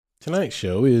Tonight's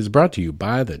show is brought to you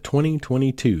by the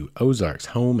 2022 Ozarks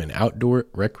Home and Outdoor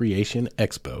Recreation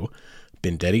Expo,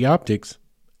 Bendetti Optics,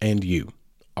 and you,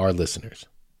 our listeners.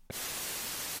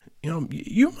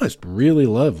 You must really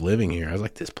love living here. I was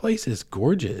like, this place is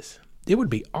gorgeous. It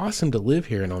would be awesome to live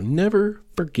here, and I'll never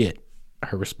forget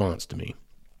her response to me.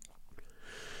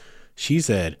 She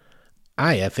said,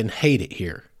 I effing hate it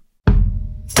here.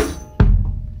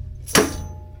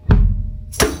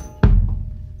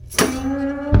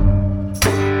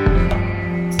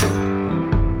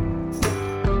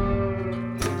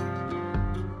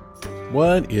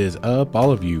 What is up,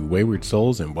 all of you wayward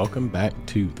souls, and welcome back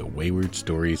to the Wayward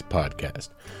Stories podcast.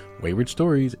 Wayward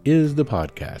Stories is the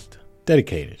podcast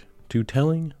dedicated to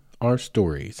telling our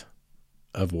stories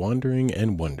of wandering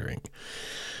and wondering.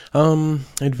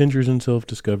 Adventures in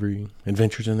self-discovery,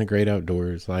 adventures in the great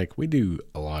outdoors. Like, we do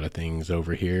a lot of things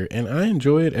over here, and I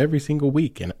enjoy it every single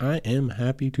week, and I am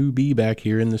happy to be back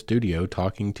here in the studio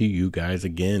talking to you guys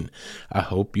again. I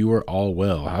hope you are all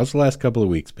well. How's the last couple of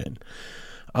weeks been?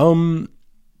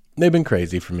 They've been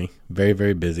crazy for me. Very,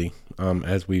 very busy.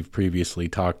 As we've previously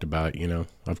talked about,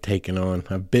 I've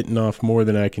bitten off more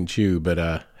than I can chew,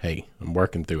 but, hey, I'm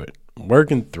working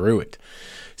through it.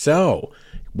 So,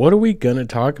 what are we going to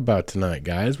talk about tonight,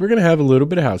 guys? We're going to have a little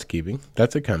bit of housekeeping.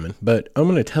 That's a coming. But I'm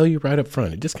going to tell you right up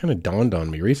front. It just kind of dawned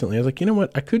on me recently. I was like, you know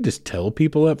what? I could just tell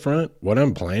people up front what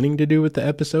I'm planning to do with the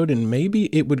episode, and maybe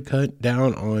it would cut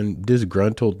down on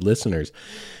disgruntled listeners,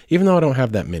 even though I don't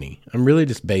have that many. I'm really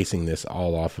just basing this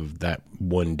all off of that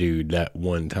one dude, that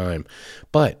one time.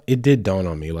 But it did dawn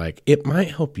on me, like, it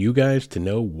might help you guys to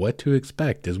know what to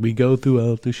expect as we go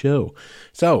throughout the show.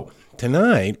 So,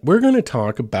 tonight, we're going to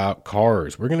talk about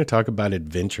cars. We're going to talk about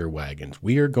adventure wagons.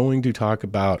 We are going to talk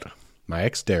about my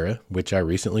Xterra, which I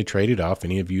recently traded off.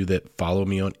 Any of you that follow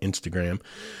me on Instagram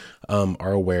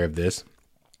are aware of this.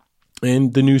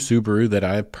 And the new Subaru that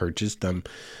I purchased.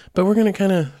 But we're going to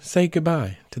kind of say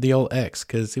goodbye to the old X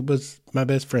because it was my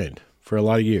best friend for a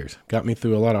lot of years. Got me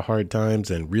through a lot of hard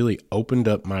times and really opened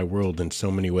up my world in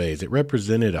so many ways. It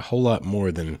represented a whole lot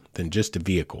more than just a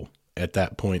vehicle at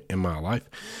that point in my life.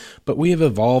 But we have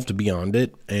evolved beyond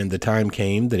it, and the time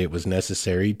came that it was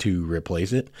necessary to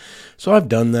replace it. So I've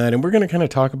done that, and we're going to kind of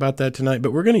talk about that tonight,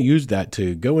 but we're going to use that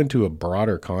to go into a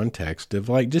broader context of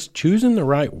like just choosing the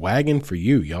right wagon for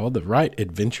you, y'all, the right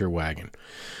adventure wagon,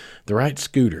 the right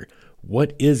scooter.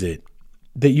 What is it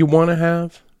that you want to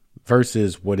have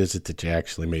versus what is it that you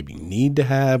actually maybe need to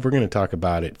have? We're going to talk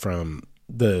about it from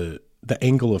the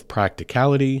angle of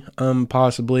practicality,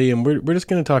 possibly, and we're just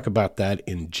going to talk about that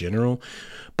in general,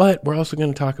 but we're also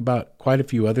going to talk about quite a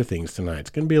few other things tonight. It's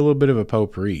going to be a little bit of a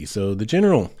potpourri. So the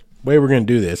general way we're going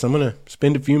to do this, I'm going to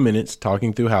spend a few minutes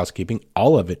talking through housekeeping.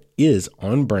 All of it is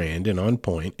on brand and on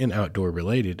point and outdoor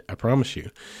related, I promise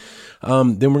you.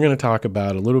 Then we're going to talk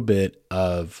about a little bit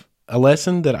of a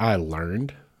lesson that I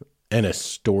learned and a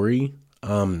story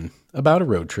about a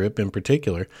road trip in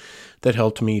particular that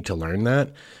helped me to learn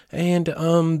that. And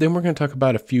then we're going to talk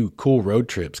about a few cool road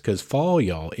trips because fall,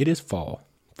 y'all, it is fall.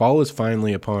 Fall is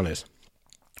finally upon us.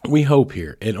 We hope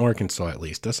here in Arkansas, at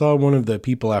least. I saw one of the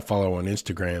people I follow on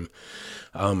Instagram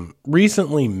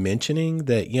recently mentioning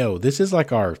that, this is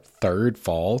like our third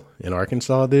fall in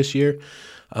Arkansas this year.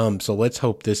 So let's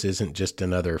hope this isn't just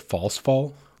another false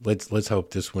fall. Let's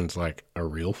hope this one's like a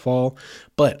real fall.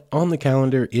 But on the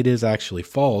calendar, it is actually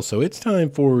fall. So it's time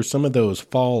for some of those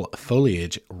fall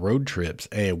foliage road trips.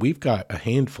 And we've got a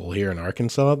handful here in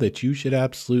Arkansas that you should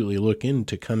absolutely look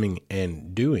into coming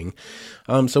and doing.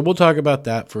 So we'll talk about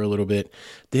that for a little bit.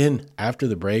 Then after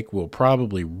the break, we'll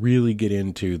probably really get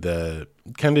into the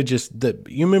kind of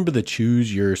you remember the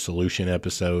Choose Your Solution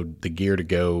episode, the Gear to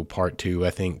Go part 2, I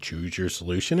think, Choose Your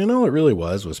Solution. And all it really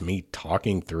was me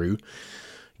talking through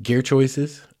gear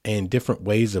choices and different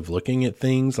ways of looking at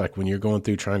things, like when you're going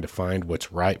through trying to find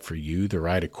what's right for you, the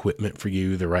right equipment for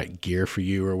you, the right gear for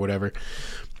you or whatever.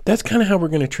 That's kind of how we're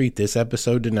going to treat this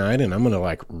episode tonight. And I'm going to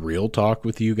like real talk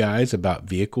with you guys about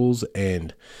vehicles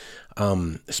and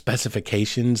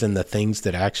specifications and the things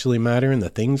that actually matter and the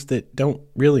things that don't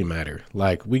really matter.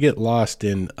 Like, we get lost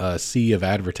in a sea of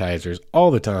advertisers all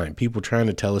the time. People trying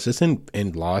to tell us this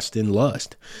and lost in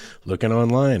lust. Looking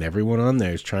online, everyone on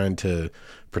there is trying to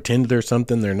pretend they're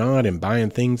something they're not and buying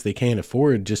things they can't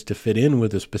afford just to fit in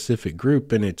with a specific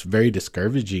group. And it's very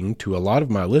discouraging to a lot of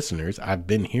my listeners. I've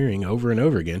been hearing over and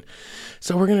over again.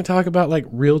 So we're going to talk about like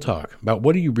real talk about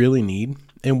what do you really need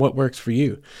and what works for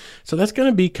you. So that's going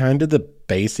to be kind of the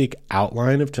basic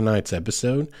outline of tonight's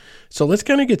episode. So let's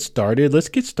kind of get started. Let's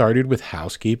get started with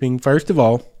housekeeping. First of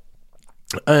all,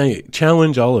 I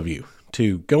challenge all of you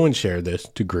to go and share this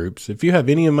to groups. If you have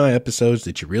any of my episodes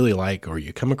that you really like, or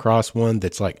you come across one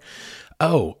that's like,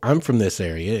 oh, I'm from this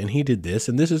area and he did this,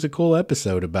 and this is a cool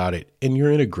episode about it, and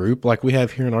you're in a group like we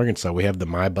have here in Arkansas, we have the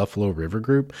My Buffalo River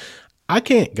group. I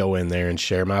can't go in there and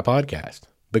share my podcast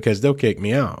because they'll kick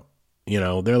me out.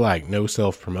 They're like, no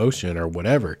self-promotion or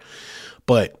whatever.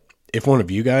 But if one of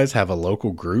you guys have a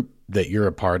local group that you're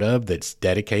a part of that's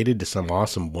dedicated to some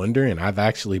awesome wonder, and I've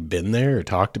actually been there or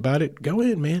talked about it, go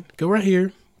in, man. Go right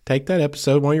here. Take that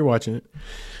episode while you're watching it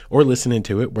or listening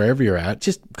to it, wherever you're at.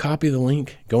 Just copy the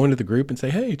link, go into the group and say,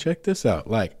 hey, check this out.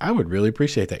 Like, I would really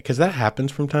appreciate that, because that happens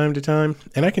from time to time,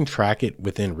 and I can track it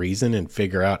within reason and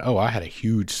figure out, oh, I had a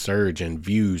huge surge in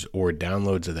views or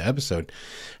downloads of the episode.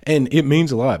 And it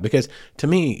means a lot, because to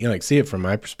me, see it from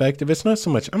my perspective, it's not so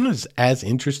much, I'm not as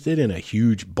interested in a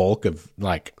huge bulk of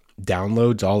like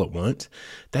downloads all at once.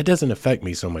 That doesn't affect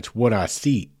me so much. What I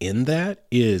see in that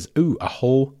is, a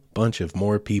whole bunch of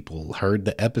more people heard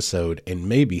the episode, and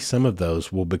maybe some of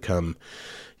those will become,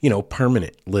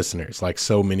 permanent listeners like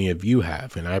so many of you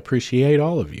have. And I appreciate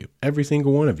all of you, every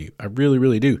single one of you. I really,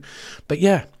 really do. But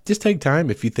yeah, just take time.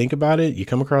 If you think about it, you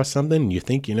come across something and you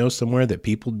think somewhere that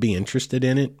people would be interested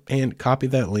in it, and copy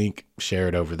that link, share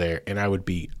it over there, and I would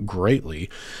be greatly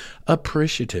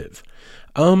appreciative.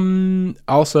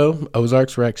 Also,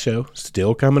 Ozarks Rec Show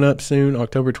still coming up soon,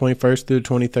 October 21st through the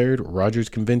 23rd, Rogers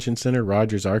Convention Center,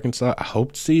 Rogers, Arkansas. I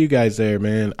hope to see you guys there,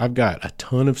 man. I've got a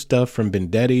ton of stuff from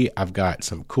Bendetti. I've got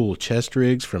some cool chest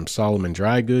rigs from Solomon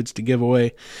Dry Goods to give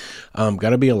away. Got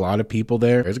to be a lot of people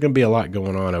there. There's going to be a lot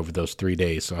going on over those 3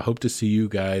 days, so I hope to see you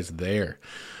guys there.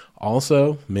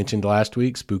 Also, mentioned last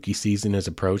week, spooky season is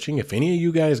approaching. If any of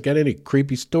you guys got any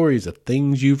creepy stories of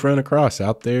things you've run across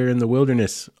out there in the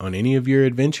wilderness on any of your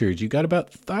adventures, you got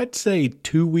about, I'd say,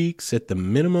 2 weeks at the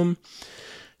minimum,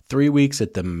 3 weeks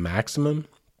at the maximum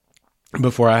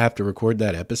before I have to record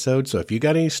that episode. So if you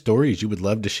got any stories you would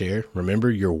love to share,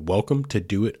 remember, you're welcome to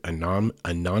do it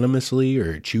anonymously,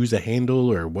 or choose a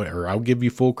handle, or I'll give you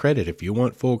full credit if you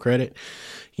want full credit.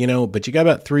 But you got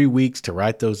about 3 weeks to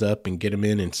write those up and get them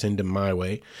in and send them my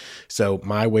way. So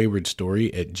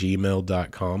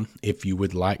mywaywardstory@gmail.com if you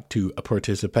would like to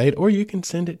participate, or you can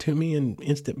send it to me in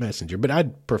instant messenger. But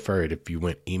I'd prefer it if you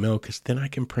went email, because then I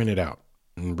can print it out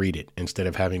and read it instead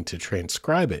of having to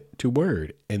transcribe it to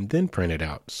Word and then print it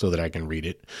out so that I can read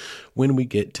it when we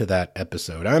get to that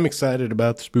episode. I'm excited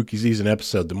about the spooky season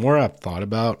episode. The more I've thought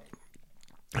about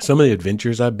some of the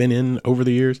adventures I've been in over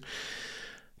the years,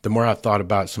 the more I've thought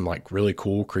about some like really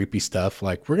cool, creepy stuff.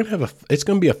 Like, it's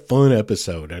going to be a fun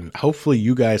episode, and hopefully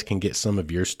you guys can get some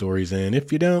of your stories in.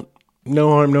 If you don't,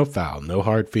 no harm, no foul, no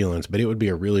hard feelings, but it would be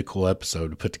a really cool episode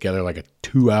to put together like a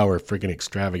 2-hour freaking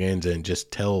extravaganza and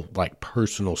just tell like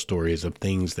personal stories of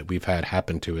things that we've had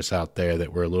happen to us out there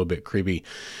that were a little bit creepy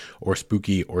or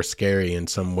spooky or scary in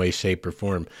some way, shape, or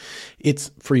form. It's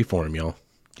free form, y'all.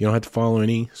 You don't have to follow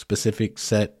any specific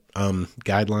set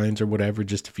guidelines or whatever.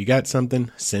 Just if you got something,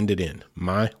 send it in.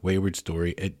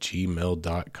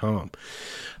 mywaywardstory@gmail.com.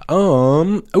 I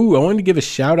wanted to give a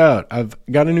shout out. I've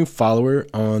got a new follower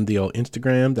on the old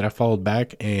Instagram that I followed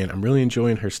back, and I'm really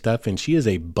enjoying her stuff. And she is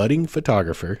a budding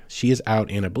photographer. She is out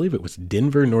in, I believe it was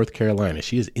Denver, North Carolina.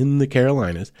 She is in the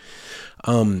Carolinas.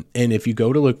 And if you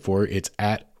go to look for her, it's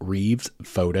at Reeves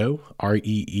Photo,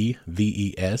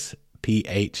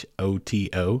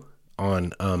 ReevesPhoto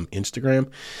on Instagram.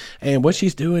 And what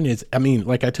she's doing is,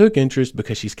 I took interest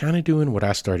because she's kind of doing what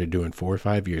I started doing 4 or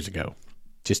 5 years ago.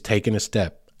 Just taking a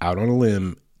step out on a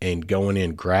limb and going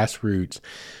in grassroots,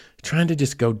 trying to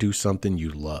just go do something you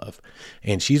love.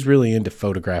 And she's really into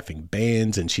photographing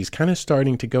bands, and she's kind of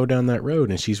starting to go down that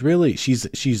road. And she's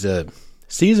a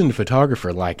seasoned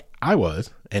photographer like I was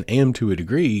and am to a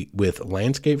degree with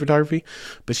landscape photography,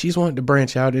 but she's wanting to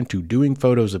branch out into doing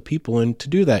photos of people. And to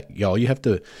do that, y'all, you have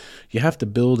to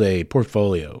build a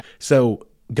portfolio. So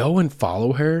go and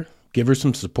follow her, give her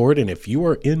some support. And if you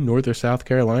are in North or South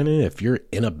Carolina, if you're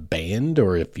in a band,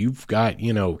 or if you've got,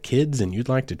 kids and you'd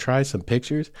like to try some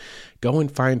pictures, go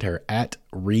and find her at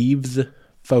Reeves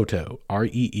Photo,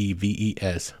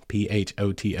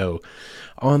 ReevesPhoto,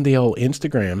 on the old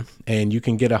Instagram, and you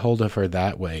can get a hold of her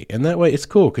that way. And that way it's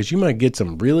cool, because you might get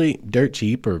some really dirt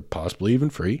cheap, or possibly even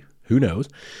free, who knows,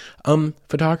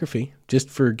 photography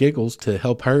just for giggles to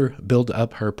help her build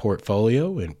up her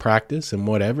portfolio and practice and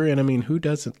whatever. And who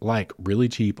doesn't like really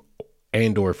cheap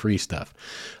and or free stuff?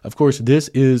 Of course, this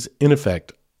is in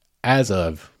effect as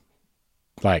of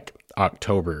like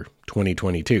October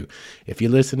 2022. If you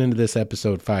listen to this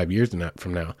episode 5 years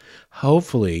from now,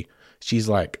 hopefully she's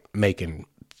like making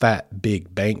fat,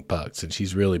 big bank bucks, and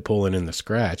she's really pulling in the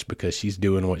scratch because she's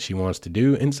doing what she wants to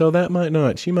do. And so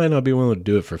she might not be willing to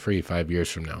do it for free 5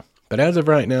 years from now. But as of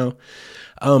right now,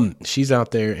 she's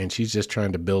out there and she's just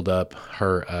trying to build up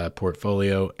her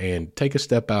portfolio and take a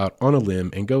step out on a limb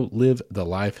and go live the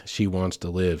life she wants to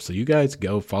live. So you guys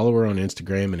go follow her on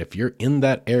Instagram. And if you're in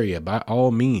that area, by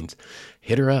all means,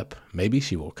 hit her up. Maybe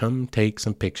she will come take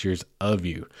some pictures of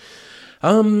you.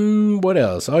 What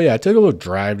else? Oh yeah, I took a little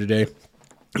drive today.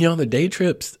 The day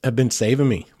trips have been saving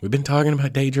me. We've been talking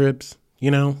about day trips.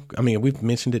 We've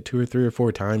mentioned it 2 or 3 or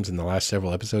 4 times in the last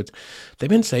several episodes. They've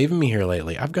been saving me here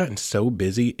lately. I've gotten so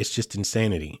busy. It's just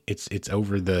insanity. It's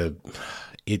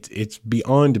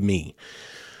beyond me,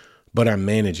 but I'm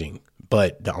managing.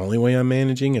 But the only way I'm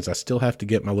managing is I still have to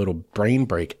get my little brain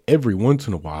break every once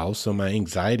in a while so my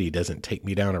anxiety doesn't take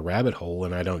me down a rabbit hole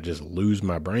and I don't just lose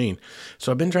my brain.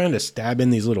 So I've been trying to stab in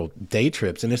these little day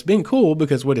trips, and it's been cool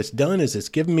because what it's done is it's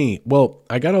given me,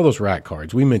 I got all those rack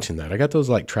cards. We mentioned that. I got those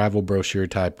like travel brochure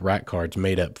type rack cards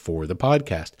made up for the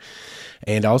podcast.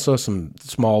 And also some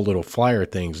small little flyer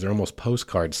things. They're almost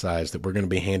postcard size that we're going to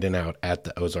be handing out at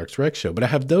the Ozarks Rec Show. But I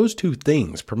have those 2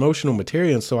 things, promotional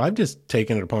material. And so I've just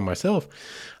taken it upon myself.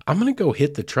 I'm going to go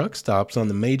hit the truck stops on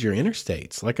the major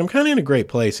interstates. Like, I'm kind of in a great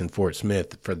place in Fort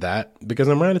Smith for that because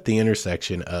I'm right at the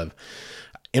intersection of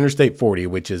Interstate 40,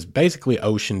 which is basically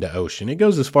ocean to ocean. It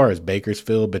goes as far as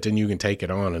Bakersfield, but then you can take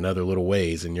it on another little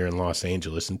ways and you're in Los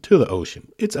Angeles and to the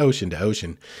ocean. It's ocean to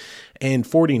ocean. And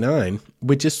 49,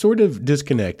 which is sort of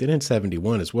disconnected, and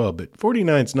 71 as well, but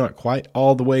 49 is not quite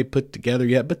all the way put together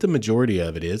yet, but the majority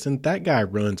of it is. And that guy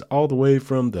runs all the way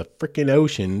from the freaking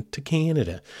ocean to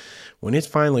Canada. When it's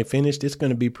finally finished, it's going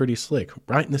to be pretty slick,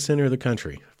 right in the center of the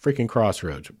country. Freaking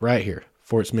crossroads, right here,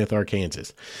 Fort Smith,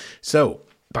 Arkansas. So,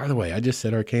 by the way, I just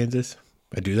said Arkansas.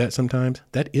 I do that sometimes.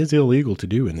 That is illegal to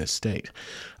do in this state.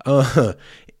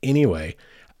 Anyway,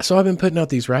 so I've been putting out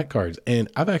these rack cards, and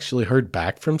I've actually heard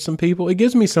back from some people. It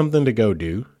gives me something to go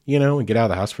do, and get out of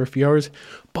the house for a few hours.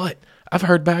 But I've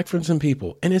heard back from some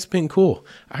people, and it's been cool.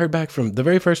 I heard back from, the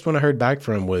very first one I heard back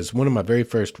from was one of my very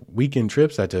first weekend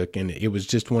trips I took, and it was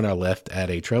just when I left at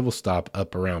a travel stop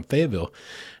up around Fayetteville.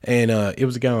 And it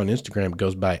was a guy on Instagram,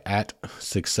 goes by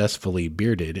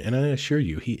 @successfullybearded, and I assure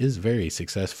you, he is very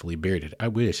successfully bearded. I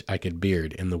wish I could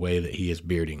beard in the way that he is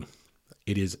bearding.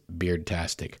 It is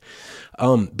beardtastic.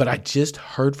 But I just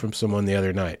heard from someone the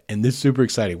other night, and this is super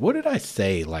exciting. What did I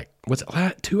say? Was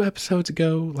it 2 episodes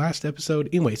ago? Last episode?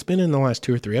 Anyway, it's been in the last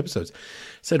 2 or 3 episodes. It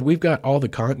said we've got all the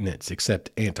continents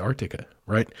except Antarctica,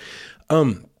 right?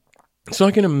 So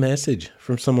I get a message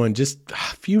from someone just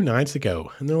a few nights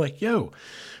ago, and they're like, yo,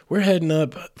 we're heading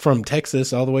up from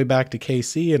Texas all the way back to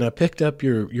KC, and I picked up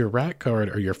your rack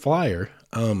card or your flyer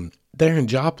there in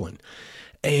Joplin.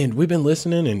 And we've been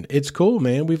listening, and it's cool,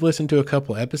 man. We've listened to a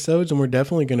couple episodes, and we're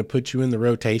definitely going to put you in the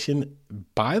rotation.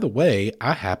 By the way,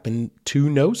 I happen to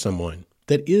know someone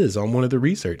that is on one of the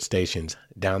research stations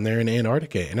down there in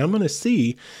Antarctica, and I'm going to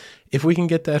see if we can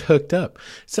get that hooked up.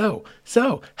 So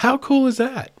how cool is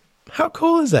that? How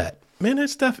cool is that? Man, that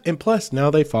stuff. And plus,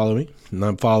 now they follow me, and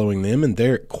I'm following them, and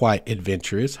they're quite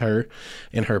adventurous, her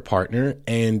and her partner.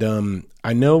 And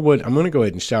I know what I'm going to go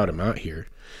ahead and shout them out here.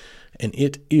 And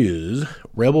it is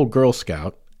Rebel Girl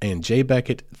Scout and J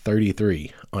Beckett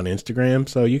 33 on Instagram.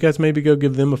 So you guys maybe go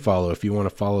give them a follow if you want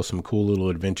to follow some cool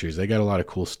little adventures. They got a lot of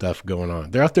cool stuff going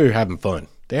on. They're out there having fun.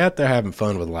 They're out there having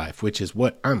fun with life, which is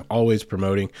what I'm always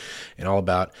promoting and all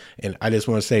about. And I just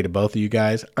want to say to both of you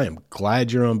guys, I am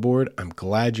glad you're on board. I'm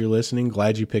glad you're listening.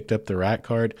 Glad you picked up the rack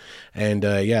card. And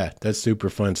yeah, that's super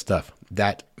fun stuff.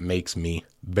 That makes me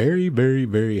very, very,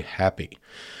 very happy.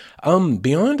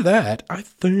 Beyond that, I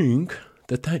think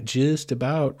that just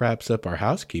about wraps up our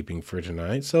housekeeping for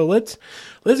tonight. So let's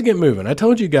get moving. I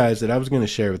told you guys that I was going to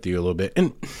share with you a little bit.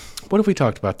 And what if we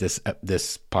talked about this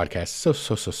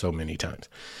podcast so many times?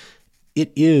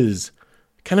 It is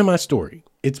kind of my story.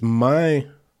 It's my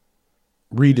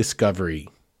rediscovery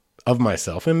of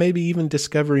myself and maybe even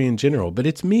discovery in general, but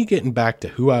it's me getting back to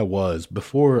who I was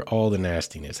before all the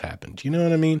nastiness happened. You know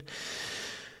what I mean?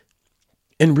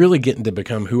 And really getting to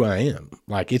become who I am.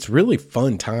 Like, it's really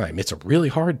fun time. It's a really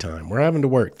hard time. We're having to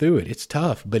work through it. It's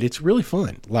tough, but it's really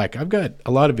fun. Like, I've got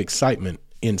a lot of excitement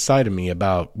inside of me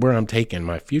about where I'm taking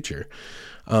my future,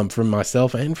 for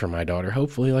myself and for my daughter.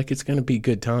 Hopefully, like, it's going to be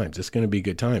good times. It's going to be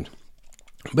good times.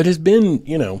 But it's been,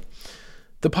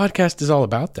 the podcast is all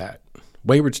about that.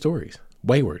 Wayward stories.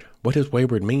 Wayward. What does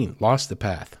wayward mean? Lost the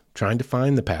path. Trying to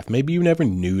find the path. Maybe you never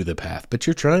knew the path, but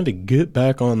you're trying to get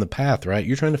back on the path, right?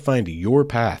 You're trying to find your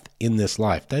path in this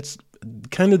life. That's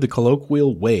kind of the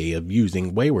colloquial way of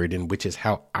using wayward, and which is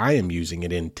how I am using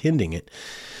it, intending it.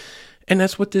 And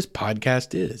that's what this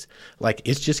podcast is. Like,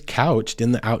 it's just couched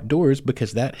in the outdoors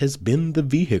because that has been the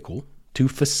vehicle to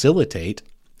facilitate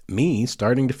me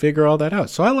starting to figure all that out.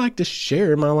 So I like to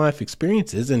share my life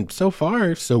experiences, and so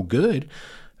far, so good.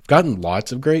 I've gotten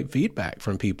lots of great feedback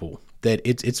from people that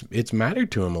it's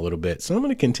mattered to them a little bit. So I'm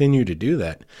going to continue to do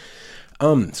that.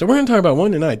 So we're going to talk about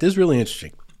one tonight. This is really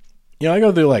interesting. You know, I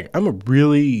go through, like, I'm a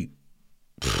really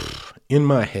in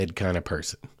my head kind of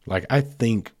person. Like, I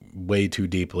think way too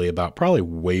deeply about probably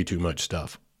way too much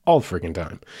stuff all the freaking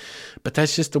time. But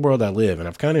that's just the world I live, and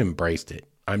I've kind of embraced it.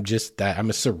 I'm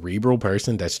a cerebral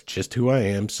person. That's just who I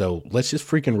am. So let's just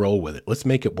freaking roll with it. Let's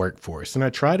make it work for us. And I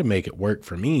try to make it work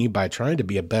for me by trying to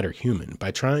be a better human,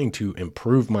 by trying to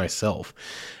improve myself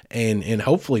and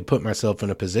hopefully put myself in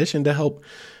a position to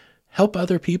help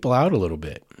other people out a little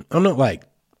bit. I'm not like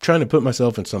trying to put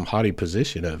myself in some haughty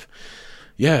position of,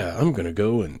 yeah, I'm going to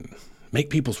go and make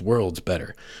people's worlds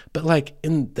better. But like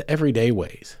in the everyday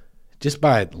ways, just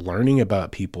by learning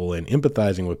about people and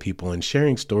empathizing with people and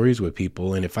sharing stories with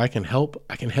people. And if I can help,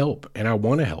 I can help. And I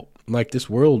want to help. Like, this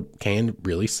world can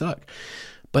really suck,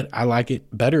 but I like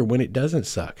it better when it doesn't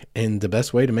suck. And the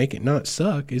best way to make it not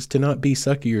suck is to not be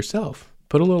sucky yourself.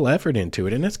 Put a little effort into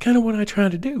it. And that's kind of what I try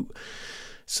to do.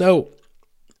 So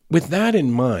with that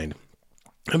in mind,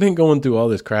 I've been going through all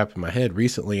this crap in my head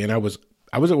recently, and I was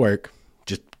at work.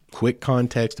 Just quick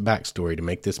context backstory to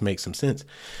make this make some sense.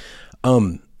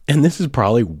 And this is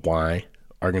probably why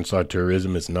Arkansas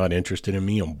tourism is not interested in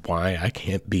me and why I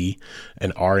can't be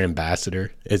an R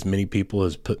ambassador, as many people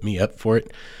has put me up for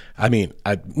it. I mean,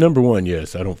 number one,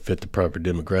 yes, I don't fit the proper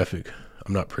demographic.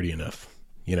 I'm not pretty enough,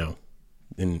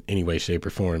 in any way, shape, or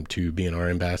form to be an R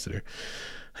ambassador.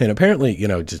 And apparently,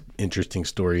 just interesting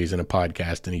stories and a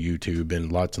podcast and a YouTube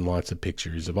and lots of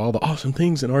pictures of all the awesome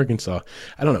things in Arkansas.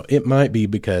 I don't know. It might be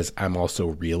because I'm also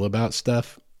real about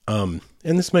stuff. And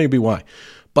this may be why.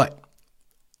 But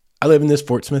I live in this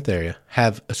Fort Smith area,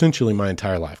 have essentially my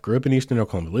entire life. Grew up in Eastern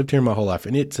Oklahoma, lived here my whole life,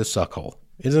 and it's a suckhole.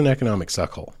 It's an economic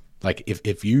suckhole. Like,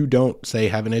 if you don't, say,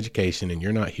 have an education and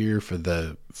you're not here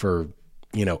for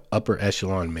upper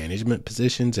echelon management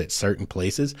positions at certain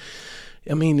places,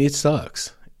 I mean, it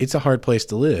sucks. It's a hard place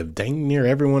to live. Dang near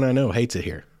everyone I know hates it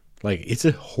here. Like, it's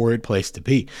a horrid place to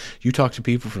be. You talk to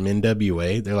people from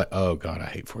NWA, they're like, oh God, I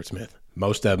hate Fort Smith.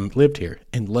 Most of them lived here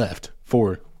and left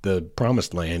for the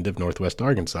promised land of Northwest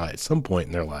Arkansas at some point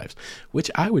in their lives, which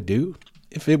I would do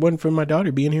if it wasn't for my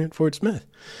daughter being here at Fort Smith.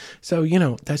 So,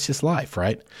 that's just life,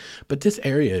 right? But this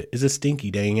area is a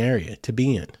stinky dang area to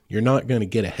be in. You're not going to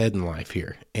get ahead in life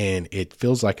here. And it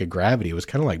feels like a gravity. It was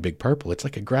kind of like Big Purple. It's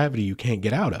like a gravity you can't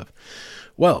get out of.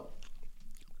 Well,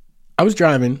 I was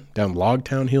driving down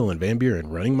Logtown Hill in Van Buren,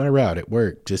 running my route at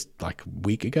work just like a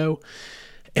week ago.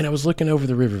 And I was looking over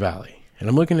the river valley. And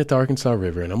I'm looking at the Arkansas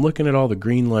River, and I'm looking at all the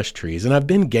green, lush trees. And I've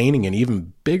been gaining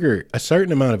a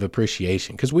certain amount of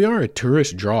appreciation, because we are a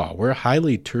tourist draw. We're a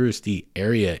highly touristy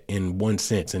area in one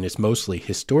sense, and it's mostly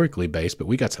historically based, but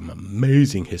we got some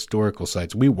amazing historical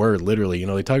sites. We were literally,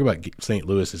 they talk about St.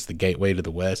 Louis as the gateway to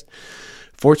the West.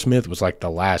 Fort Smith was like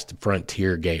the last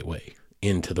frontier gateway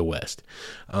into the West.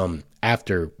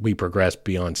 After we progressed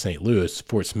beyond St. Louis,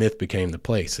 Fort Smith became the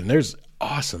place. And there's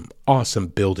awesome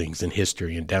buildings in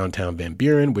history in downtown Van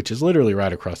Buren, which is literally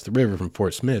right across the river from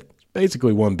Fort Smith.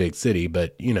 Basically one big city,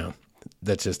 but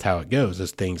that's just how it goes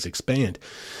as things expand.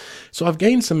 So I've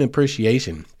gained some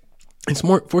appreciation.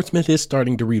 Fort Smith is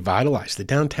starting to revitalize. The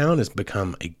downtown has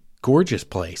become a gorgeous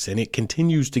place, and it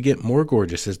continues to get more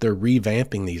gorgeous as they're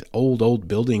revamping these old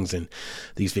buildings and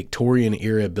these Victorian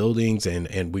era buildings,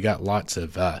 and we got lots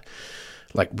of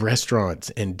like restaurants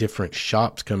and different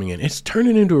shops coming in. It's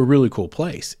turning into a really cool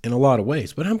place in a lot of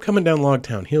ways. But I'm coming down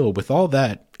Logtown Hill with all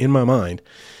that in my mind,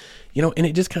 and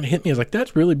it just kind of hit me. I was like,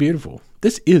 that's really beautiful.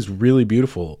 This is really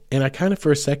beautiful. And I kind of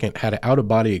for a second had an out of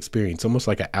body experience, almost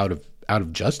like an out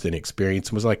of Justin experience,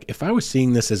 and was like, if I was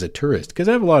seeing this as a tourist, because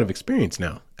I have a lot of experience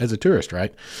now as a tourist,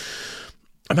 right?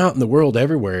 I'm out in the world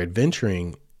everywhere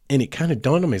adventuring. And it kind of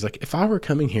dawned on me, it's like, if I were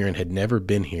coming here and had never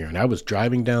been here, and I was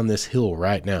driving down this hill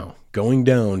right now, going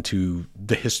down to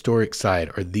the historic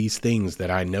side, or these things that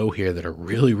I know here that are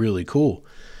really, really cool,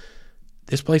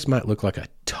 this place might look like a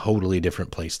totally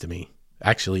different place to me.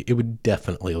 Actually, it would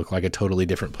definitely look like a totally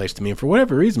different place to me. And for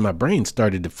whatever reason, my brain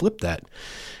started to flip that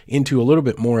into a little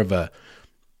bit more of a,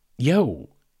 you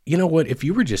know what? If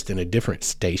you were just in a different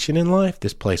station in life,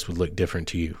 this place would look different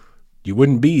to you. You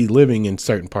wouldn't be living in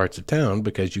certain parts of town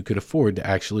because you could afford to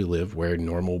actually live where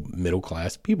normal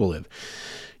middle-class people live.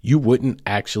 You wouldn't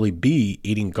actually be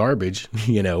eating garbage,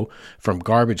 from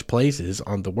garbage places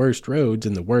on the worst roads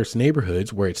in the worst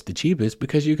neighborhoods where it's the cheapest,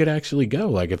 because you could actually go.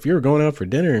 Like, if you're going out for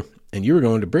dinner and you were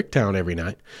going to Bricktown every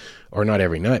night, or not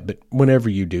every night, but whenever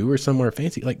you do, or somewhere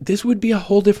fancy, like this would be a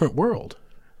whole different world.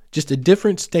 Just a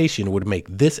different station would make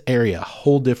this area a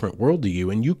whole different world to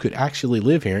you, and you could actually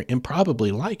live here and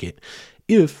probably like it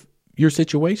if your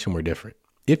situation were different,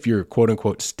 if your quote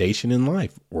unquote station in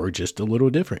life were just a little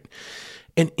different.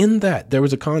 And in that, there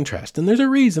was a contrast, and there's a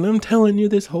reason I'm telling you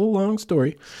this whole long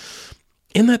story.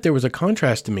 In that, there was a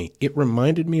contrast to me. It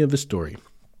reminded me of a story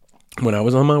when I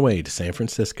was on my way to San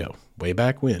Francisco, way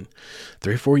back when,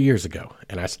 3 or 4 years ago,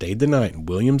 and I stayed the night in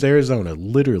Williams, Arizona,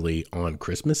 literally on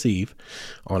Christmas Eve.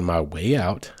 On my way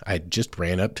out, I just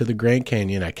ran up to the Grand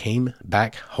Canyon. I came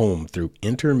back home through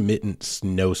intermittent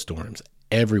snowstorms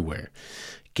everywhere.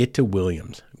 Get to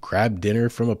Williams, grab dinner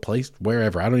from a place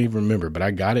wherever, I don't even remember, but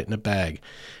I got it in a bag.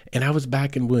 And I was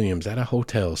back in Williams at a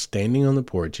hotel, standing on the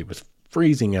porch. It was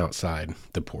freezing outside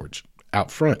the porch. Out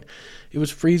front, it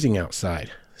was freezing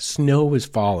outside. Snow was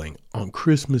falling on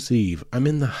Christmas Eve. I'm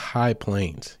in the high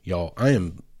plains, y'all. I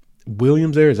am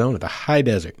Williams, Arizona, the high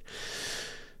desert.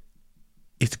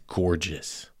 It's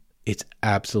gorgeous. It's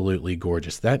absolutely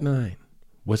gorgeous. That night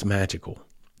was magical,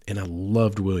 and I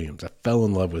loved Williams. I fell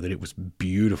in love with it. It was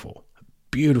beautiful,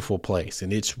 beautiful place,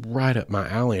 and it's right up my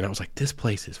alley. And I was like, this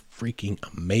place is freaking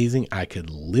amazing. I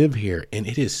could live here, and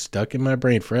it is stuck in my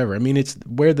brain forever. I mean, it's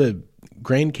where the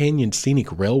Grand Canyon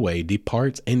Scenic Railway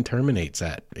departs and terminates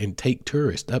at, and take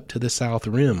tourists up to the South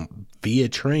Rim via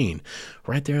train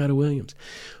right there out of Williams.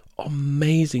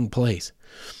 Amazing place.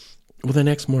 Well, the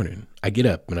next morning I get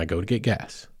up and I go to get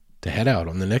gas to head out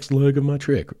on the next leg of my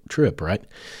trip, right?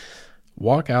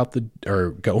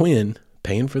 Go in,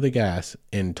 paying for the gas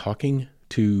and talking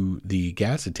to the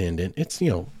gas attendant. It's,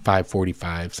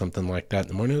 5:45, something like that in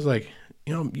the morning. I was like,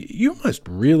 you must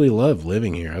really love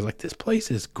living here. I was like, this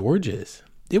place is gorgeous.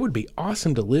 It would be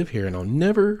awesome to live here. And I'll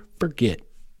never forget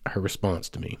her response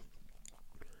to me.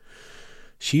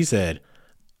 She said,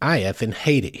 I effing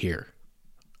hate it here.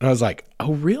 And I was like,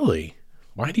 oh, really?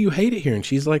 Why do you hate it here? And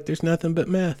she's like, there's nothing but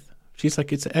meth. She's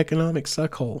like, it's an economic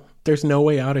suckhole. There's no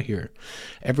way out of here.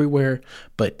 Everywhere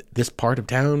but this part of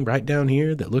town right down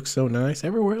here that looks so nice,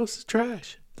 everywhere else is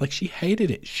trash. Like, she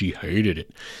hated it. She hated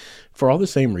it. For all the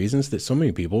same reasons that so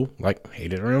many people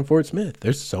hate it around Fort Smith.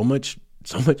 There's so much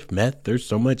meth. There's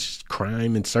so much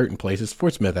crime in certain places.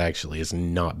 Fort Smith actually is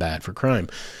not bad for crime,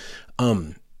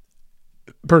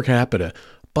 per capita,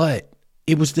 but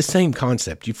it was the same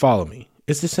concept. You follow me?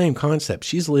 It's the same concept.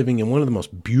 She's living in one of the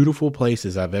most beautiful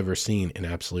places I've ever seen and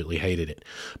absolutely hated it.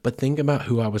 But think about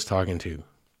who I was talking to.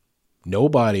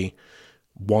 Nobody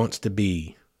wants to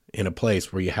be in a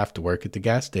place where you have to work at the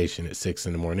gas station at 6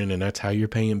 a.m. and that's how you're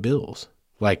paying bills.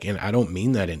 And I don't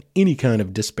mean that in any kind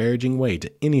of disparaging way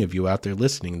to any of you out there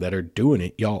listening that are doing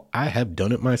it. Y'all, I have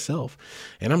done it myself,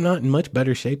 and I'm not in much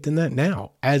better shape than that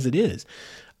now, as it is.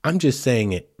 I'm just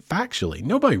saying it factually.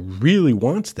 Nobody really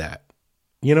wants that.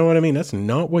 You know what I mean? That's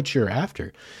not what you're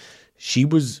after. She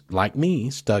was, like me,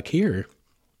 stuck here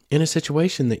in a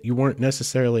situation that you weren't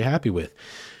necessarily happy with.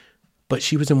 But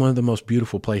she was in one of the most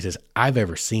beautiful places I've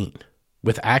ever seen,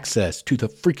 with access to the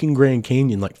freaking Grand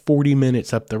Canyon, 40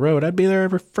 minutes up the road. I'd be there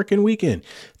every freaking weekend.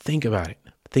 Think about it.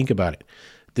 Think about it.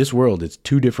 This world is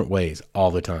 2 different ways all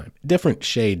the time. Different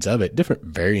shades of it, different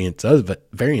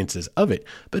variances of it.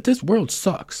 But this world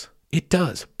sucks. It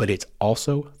does. But it's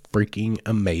also freaking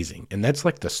amazing. And that's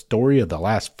the story of the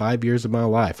last 5 years of my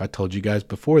life. I told you guys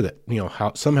before that,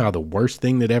 how somehow the worst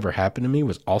thing that ever happened to me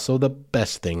was also the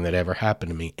best thing that ever happened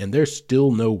to me. And there's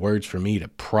still no words for me to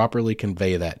properly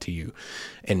convey that to you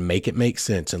and make it make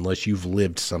sense unless you've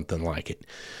lived something like it.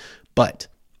 But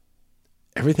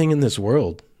everything in this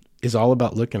world is all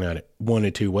about looking at it one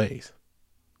of 2 ways.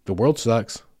 The world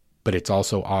sucks, but it's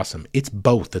also awesome. It's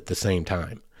both at the same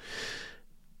time.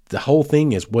 The whole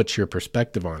thing is what's your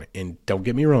perspective on it. And don't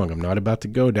get me wrong, I'm not about to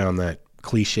go down that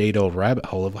cliched old rabbit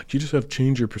hole of you just have to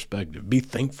change your perspective. Be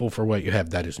thankful for what you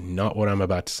have. That is not what I'm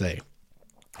about to say.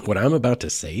 What I'm about to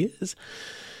say is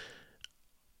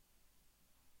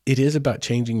it is about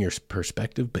changing your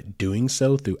perspective, but doing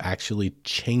so through actually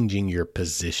changing your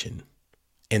position.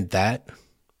 And that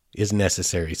is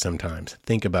necessary sometimes.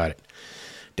 Think about it.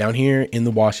 Down here in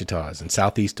the Ouachitas in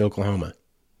southeast Oklahoma,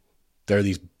 there are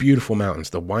these beautiful mountains,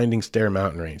 the Winding Stair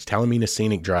Mountain Range, Talamina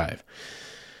Scenic Drive.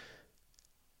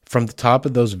 From the top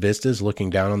of those vistas looking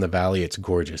down on the valley, it's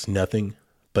gorgeous. Nothing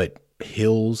but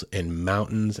hills and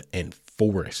mountains and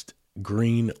forest,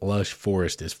 green, lush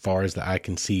forest as far as the eye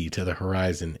can see to the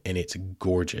horizon, and it's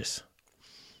gorgeous.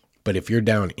 But if you're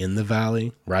down in the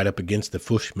valley, right up against the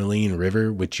Fushmaline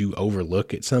River, which you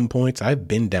overlook at some points, I've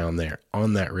been down there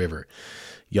on that river.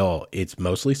 Y'all, it's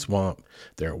mostly swamp.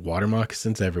 There are water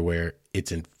moccasins everywhere.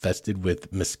 It's infested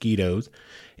with mosquitoes,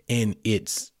 and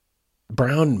it's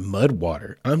brown mud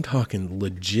water. I'm talking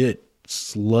legit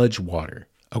sludge water.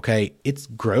 Okay, it's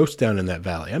gross down in that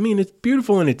valley. I mean, it's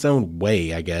beautiful in its own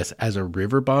way, I guess, as a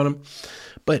river bottom,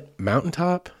 but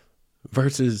mountaintop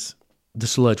versus the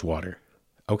sludge water.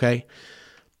 Okay,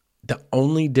 the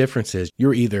only difference is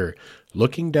you're either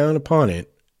looking down upon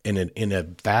it in a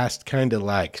vast kind of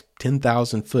like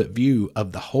 10,000 foot view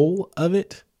of the whole of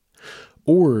it,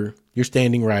 or you're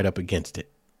standing right up against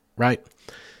it, right?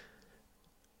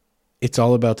 It's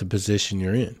all about the position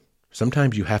you're in.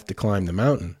 Sometimes you have to climb the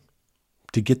mountain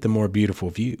to get the more beautiful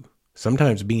view.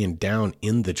 Sometimes being down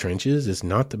in the trenches is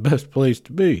not the best place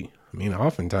to be. I mean,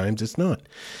 oftentimes it's not.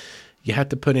 You have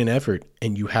to put in effort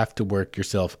and you have to work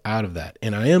yourself out of that.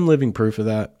 And I am living proof of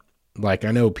that. Like,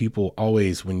 I know people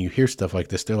always, when you hear stuff like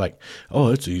this, they're like, oh,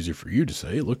 it's easy for you to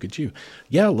say. Look at you.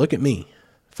 Yeah, look at me.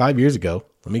 5 years ago,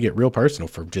 let me get real personal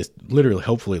for just literally,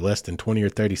 hopefully less than 20 or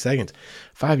 30 seconds.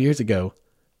 5 years ago,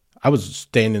 I was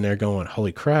standing there going,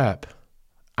 holy crap,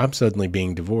 I'm suddenly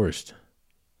being divorced.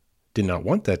 Did not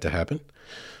want that to happen.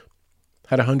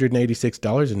 Had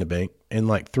 $186 in the bank in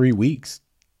like 3 weeks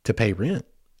to pay rent,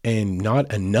 and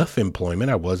not enough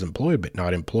employment. I was employed, but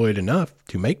not employed enough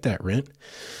to make that rent.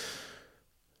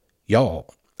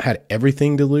 Y'all, had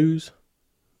everything to lose,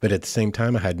 but at the same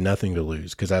time, I had nothing to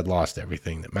lose because I'd lost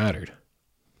everything that mattered.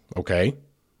 Okay,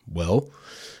 well,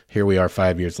 here we are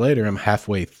 5 years later. I'm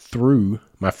halfway through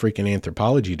my freaking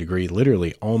anthropology degree,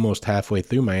 literally almost halfway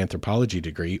through my anthropology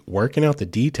degree, working out the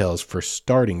details for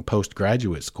starting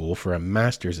postgraduate school for a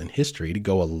master's in history to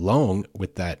go along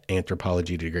with that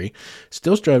anthropology degree.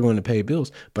 Still struggling to pay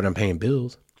bills, but I'm paying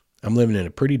bills. I'm living in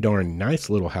a pretty darn nice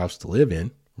little house to live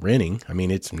in, renting. I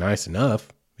mean, it's nice enough.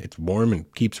 It's warm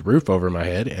and keeps a roof over my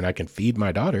head, and I can feed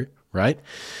my daughter, right?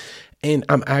 And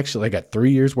I got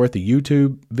 3 years worth of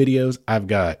YouTube videos. I've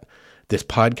got this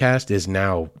podcast is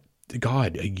now,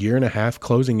 God, a year and a half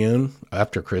closing in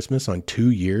after Christmas on 2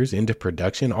 years into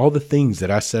production. All the things that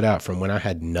I set out from when I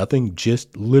had nothing,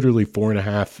 just literally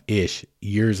 4.5-ish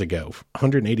years ago,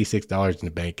 $186 in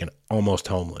the bank and almost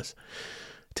homeless,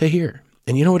 to here.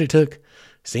 And you know what it took?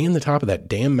 Seeing the top of that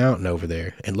damn mountain over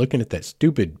there and looking at that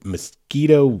stupid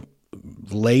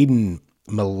mosquito-laden,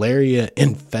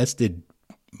 malaria-infested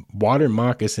water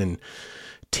moccasin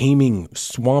teeming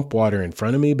swamp water in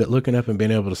front of me, but looking up and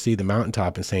being able to see the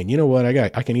mountaintop and saying, you know what,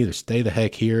 I can either stay the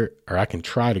heck here or I can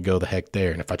try to go the heck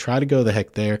there. And if I try to go the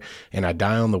heck there and I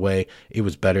die on the way, it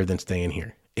was better than staying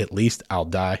here. At least I'll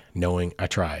die knowing I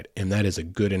tried. And that is a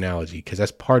good analogy, because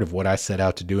that's part of what I set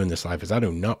out to do in this life. Is I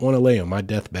do not want to lay on my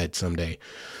deathbed someday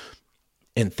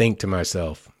and think to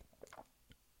myself,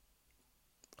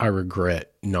 I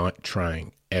regret not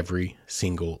trying every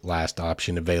single last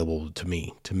option available to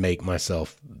me to make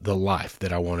myself the life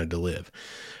that I wanted to live.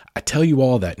 I tell you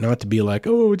all that not to be like,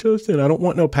 oh, Justin, I don't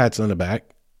want no pats on the back.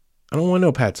 I don't want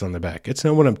no pats on the back. It's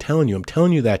not what I'm telling you. I'm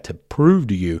telling you that to prove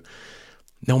to you,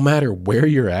 no matter where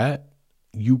you're at,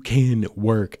 you can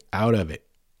work out of it.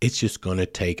 It's just going to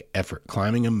take effort.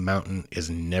 Climbing a mountain is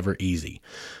never easy,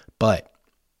 but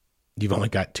you've only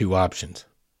got two options.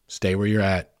 Stay where you're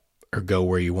at or go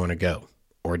where you want to go,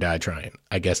 or die trying.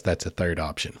 I guess that's a third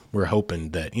option. We're hoping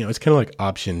that, it's kind of like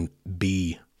option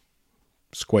B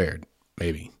squared,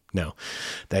 maybe. No,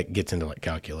 that gets into like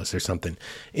calculus or something.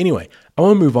 Anyway, I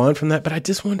want to move on from that, but I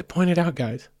just wanted to point it out,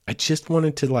 guys. I just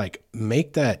wanted to I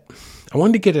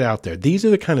wanted to get it out there. These are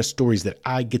the kind of stories that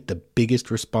I get the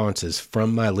biggest responses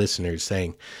from my listeners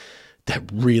saying, that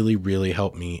really, really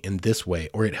helped me in this way,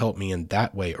 or it helped me in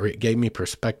that way, or it gave me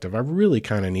perspective I really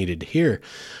kind of needed to hear.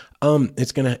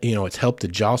 It's going to, it's helped to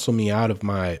jostle me out of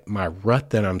my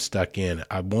rut that I'm stuck in.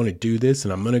 I want to do this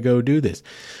and I'm going to go do this,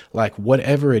 like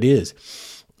whatever it is.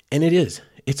 And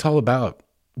it's all about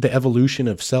the evolution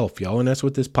of self, y'all. And that's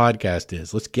what this podcast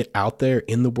is. Let's get out there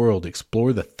in the world,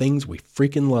 explore the things we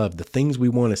freaking love, the things we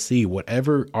want to see,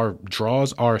 whatever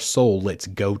draws our soul. Let's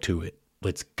go to it.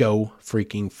 Let's go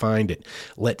freaking find it.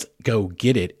 Let's go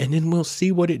get it. And then we'll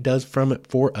see what it does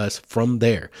for us from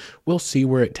there. We'll see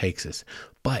where it takes us.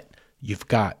 But you've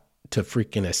got to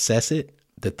freaking assess it,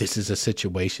 that this is a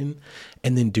situation,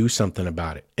 and then do something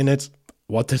about it. And that's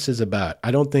what this is about. I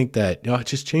don't think that,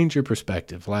 just change your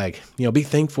perspective. Like, be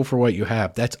thankful for what you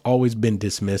have. That's always been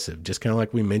dismissive. Just kind of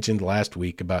like we mentioned last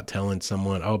week about telling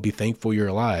someone, oh, be thankful you're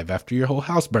alive after your whole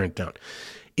house burnt down.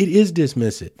 It is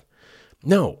dismissive.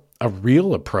 No, a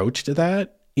real approach to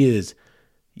that is,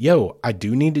 I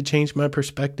do need to change my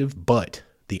perspective, but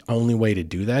the only way to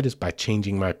do that is by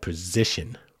changing my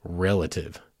position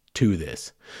relative to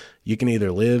this. You can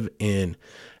either live in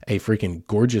a freaking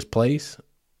gorgeous place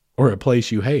or a place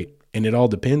you hate. And it all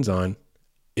depends on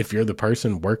if you're the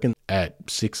person working at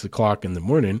 6 o'clock in the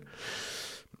morning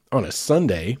on a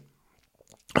Sunday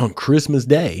on Christmas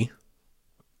Day,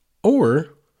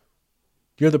 or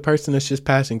you're the person that's just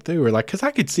passing through. Or like, because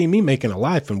I could see me making a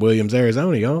life in Williams,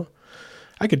 Arizona, y'all.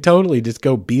 I could totally just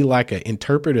go be like an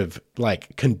interpretive,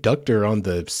 like conductor on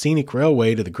the scenic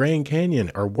railway to the Grand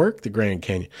Canyon or work the Grand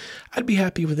Canyon. I'd be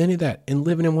happy with any of that and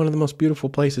living in one of the most beautiful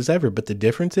places ever. But the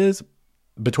difference is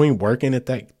between working at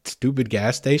that stupid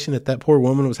gas station that poor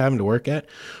woman was having to work at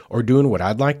or doing what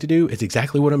I'd like to do is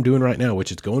exactly what I'm doing right now,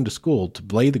 which is going to school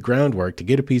to lay the groundwork to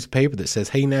get a piece of paper that says,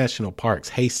 hey, national parks,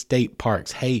 hey, state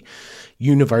parks, hey,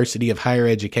 University of Higher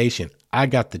Education. I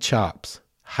got the chops.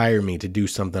 Hire me to do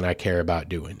something I care about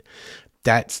doing.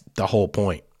 That's the whole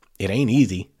point. It ain't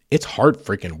easy. It's hard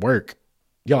freaking work.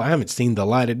 Y'all, I haven't seen the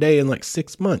light of day in like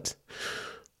 6 months,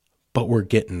 but we're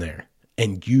getting there,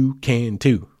 and you can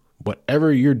too.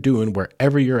 Whatever you're doing,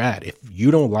 wherever you're at, if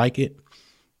you don't like it,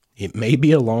 it may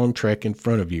be a long trek in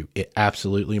front of you. It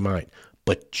absolutely might,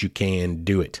 but you can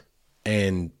do it.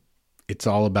 And it's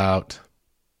all about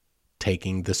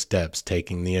taking the steps,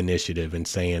 taking the initiative and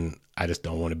saying, I just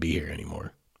don't want to be here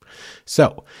anymore.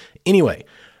 So anyway,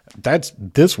 that's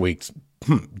this week's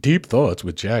Deep Thoughts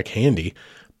with Jack Handey.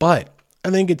 But I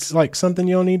think it's like something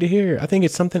y'all need to hear. I think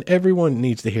it's something everyone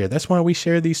needs to hear. That's why we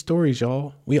share these stories,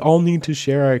 y'all. We all need to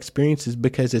share our experiences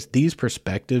because it's these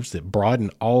perspectives that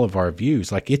broaden all of our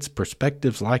views. Like it's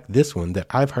perspectives like this one that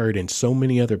I've heard in so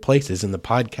many other places in the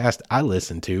podcast I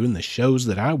listen to and the shows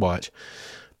that I watch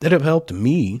that have helped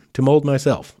me to mold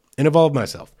myself and evolve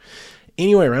myself.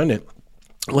 Anyway, around it,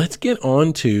 let's get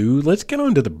on to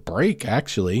the break.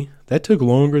 Actually, that took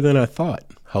longer than I thought.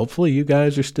 Hopefully you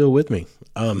guys are still with me.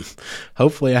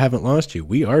 Hopefully I haven't lost you.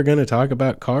 We are going to talk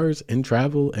about cars and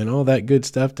travel and all that good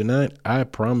stuff tonight. I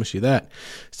promise you that.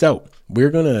 So we're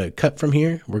going to cut from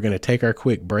here. We're going to take our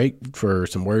quick break for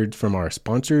some words from our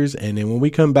sponsors. And then when we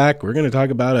come back, we're going to talk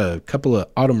about a couple of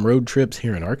autumn road trips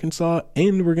here in Arkansas.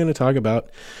 And we're going to talk about,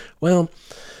 well,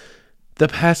 the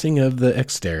passing of the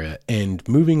Xterra and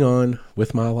moving on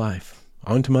with my life,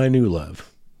 on to my new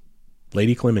love,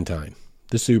 Lady Clementine,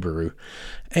 the Subaru,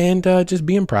 and just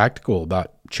being practical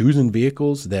about choosing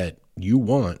vehicles that you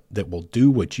want that will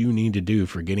do what you need to do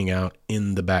for getting out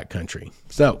in the backcountry.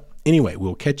 So anyway,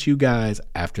 we'll catch you guys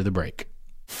after the break.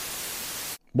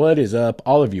 What is up,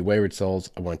 all of you wayward souls?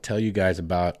 I want to tell you guys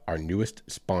about our newest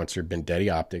sponsor,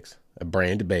 Vendetti Optics, a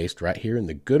brand based right here in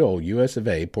the good old US of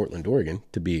A, Portland, Oregon,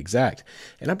 to be exact.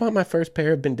 And I bought my first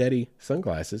pair of Vendetti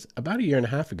sunglasses about a year and a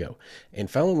half ago and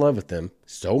fell in love with them,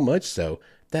 so much so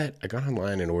that I got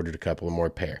online and ordered a couple of more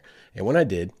pair. And when I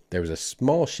did, there was a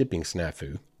small shipping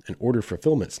snafu, an order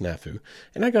fulfillment snafu,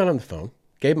 and I got on the phone,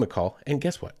 gave them a call, and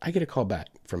guess what? I get a call back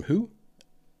from who?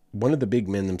 One of the big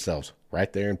men themselves,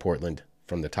 right there in Portland,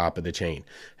 from the top of the chain.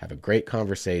 Have a great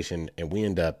conversation, and we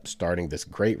end up starting this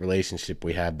great relationship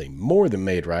we have. They more than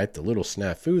made right the little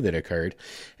snafu that occurred,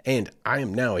 and I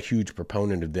am now a huge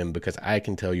proponent of them because I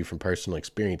can tell you from personal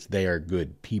experience they are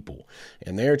good people,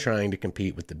 and they're trying to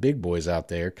compete with the big boys out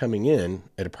there coming in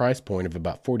at a price point of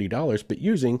about $40 but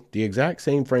using the exact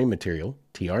same frame material,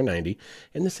 TR90,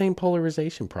 and the same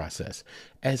polarization process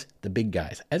as the big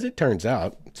guys. As it turns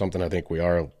out, something I think we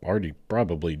are already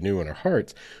probably knew in our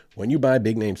hearts, when you buy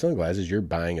big name sunglasses, you're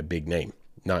buying a big name,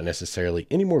 not necessarily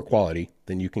any more quality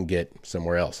than you can get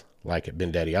somewhere else, like at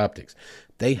Vendetti Optics.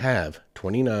 They have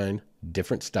 29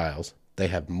 different styles. They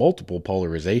have multiple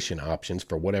polarization options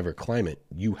for whatever climate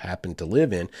you happen to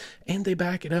live in. And they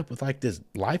back it up with like this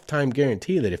lifetime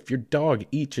guarantee that if your dog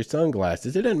eats your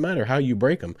sunglasses, it doesn't matter how you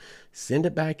break them, send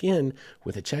it back in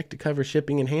with a check to cover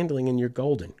shipping and handling and you're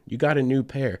golden. You got a new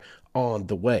pair on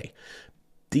the way.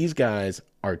 These guys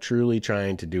are truly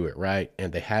trying to do it right,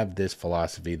 and they have this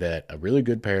philosophy that a really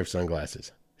good pair of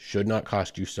sunglasses should not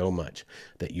cost you so much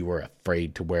that you are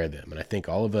afraid to wear them. And I think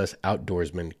all of us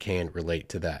outdoorsmen can relate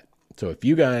to that. So if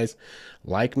you guys,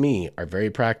 like me, are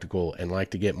very practical and like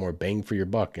to get more bang for your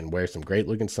buck and wear some great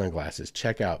looking sunglasses,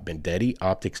 check out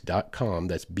VendettiOptics.com.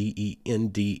 That's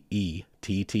BENDETTI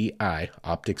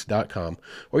optics.com,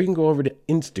 or you can go over to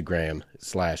Instagram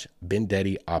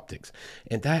 /Vendetti Optics.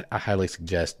 And that I highly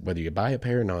suggest, whether you buy a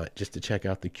pair or not, just to check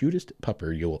out the cutest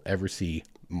pupper you will ever see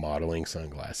modeling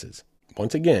sunglasses.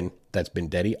 Once again, that's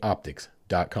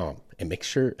VendettiOptics.com, and make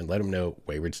sure and let them know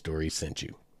Wayward Stories sent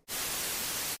you.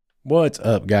 What's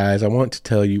up, guys? I want to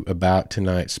tell you about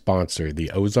tonight's sponsor,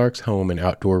 the Ozarks Home and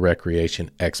Outdoor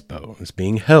Recreation Expo. It's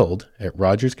being held at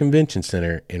Rogers Convention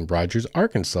Center in Rogers,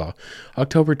 Arkansas,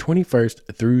 October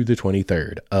 21st through the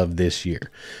 23rd of this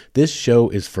year. This show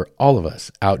is for all of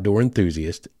us outdoor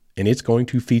enthusiasts, and it's going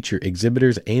to feature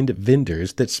exhibitors and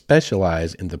vendors that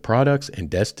specialize in the products and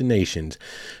destinations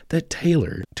that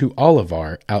tailor to all of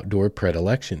our outdoor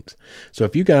predilections. So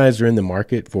if you guys are in the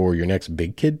market for your next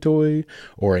big kid toy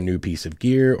or a new piece of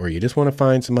gear, or you just want to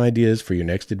find some ideas for your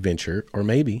next adventure, or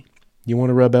maybe you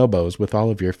want to rub elbows with all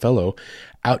of your fellow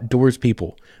outdoors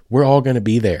people, we're all going to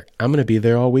be there. I'm going to be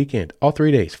there all weekend, all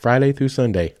 3 days, Friday through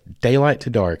Sunday, daylight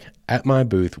to dark, at my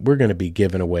booth. We're going to be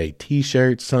giving away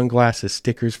t-shirts, sunglasses,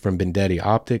 stickers from Vendetti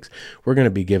Optics. We're going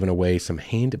to be giving away some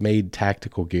handmade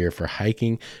tactical gear for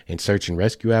hiking and search and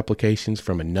rescue applications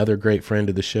from another great friend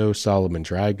of the show, Solomon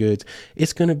Dry Goods.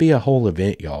 It's going to be a whole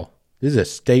event, y'all. This is a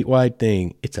statewide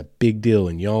thing. It's a big deal,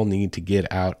 and y'all need to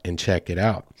get out and check it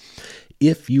out.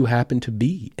 If you happen to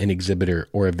be an exhibitor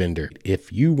or a vendor,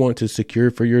 if you want to secure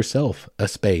for yourself a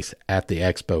space at the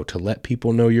expo to let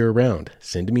people know you're around,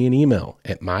 send me an email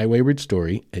at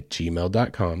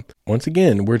mywaywardstory@gmail.com. Once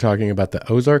again, we're talking about the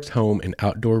Ozarks Home and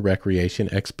Outdoor Recreation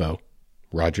Expo,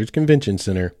 Rogers Convention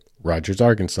Center, Rogers,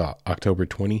 Arkansas, October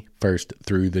 21st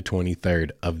through the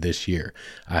 23rd of this year.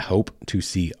 I hope to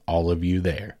see all of you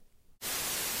there.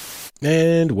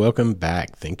 And welcome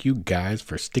back. Thank you guys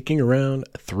for sticking around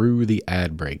through the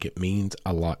ad break. It means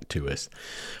a lot to us.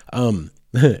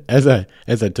 As I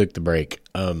took the break,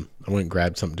 I went and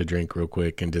grabbed something to drink real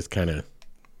quick and just kind of,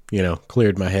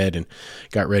 cleared my head and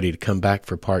got ready to come back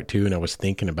for part 2. And I was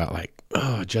thinking about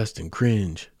Justin,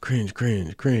 cringe.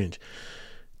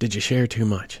 Did you share too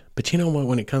much? But you know what?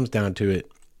 When it comes down to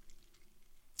it,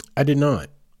 I did not.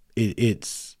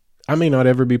 I may not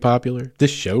ever be popular.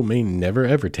 This show may never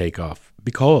ever take off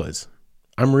because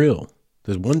I'm real.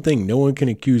 There's one thing no one can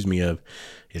accuse me of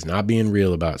is not being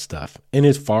real about stuff. And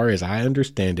as far as I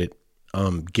understand it,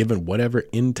 given whatever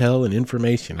intel and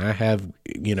information I have,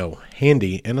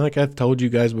 handy, and like I've told you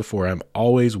guys before, I'm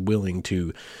always willing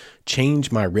to change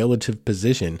my relative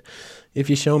position. If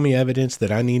you show me evidence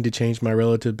that I need to change my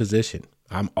relative position,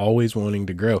 I'm always wanting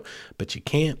to grow. But you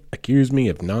can't accuse me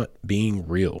of not being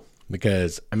real.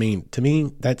 Because, to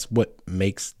me, that's what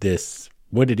makes this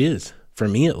what it is, for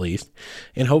me at least,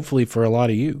 and hopefully for a lot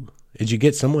of you, is you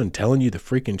get someone telling you the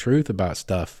freaking truth about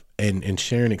stuff and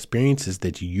sharing experiences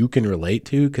that you can relate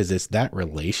to, because it's that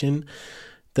relation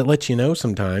that lets you know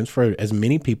sometimes, for as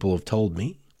many people have told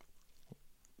me,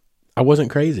 I wasn't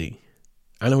crazy.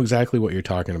 I know exactly what you're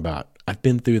talking about. I've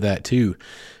been through that too,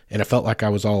 and I felt like I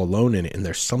was all alone in it, and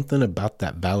there's something about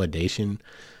that validation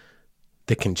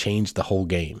that can change the whole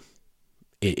game.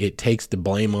 It takes the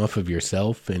blame off of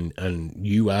yourself and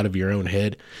you out of your own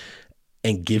head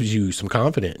and gives you some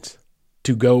confidence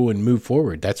to go and move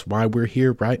forward. That's why we're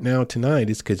here right now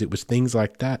tonight, is because it was things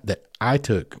like that I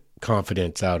took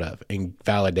confidence out of and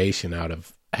validation out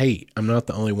of. Hey, I'm not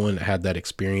the only one that had that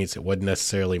experience. It wasn't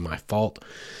necessarily my fault.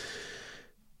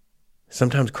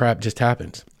 Sometimes crap just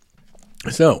happens.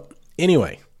 So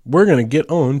anyway, we're going to get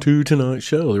on to tonight's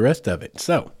show, the rest of it.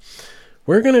 So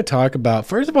we're going to talk about,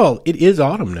 first of all, it is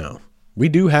autumn now. We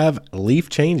do have leaf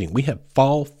changing. We have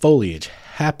fall foliage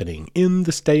happening in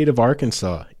the state of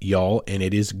Arkansas, y'all, and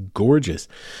it is gorgeous.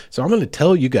 So I'm going to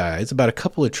tell you guys about a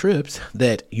couple of trips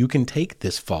that you can take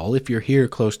this fall if you're here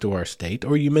close to our state,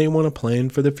 or you may want to plan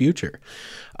for the future.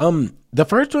 The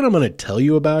first one I'm going to tell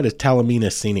you about is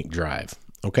Talamina Scenic Drive,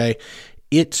 okay?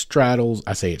 It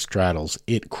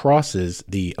crosses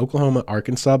the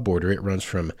Oklahoma-Arkansas border. It runs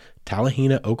from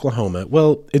Tallahena, Oklahoma.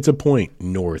 Well, it's a point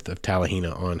north of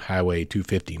Tallahena on Highway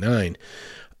 259,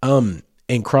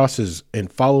 and crosses and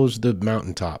follows the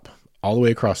mountaintop all the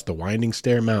way across the Winding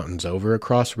Stair Mountains, over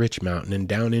across Rich Mountain, and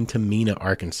down into Mena,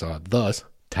 Arkansas, thus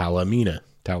Tallahena,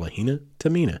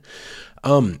 Tamina.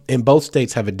 And both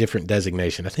states have a different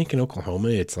designation. I think in Oklahoma,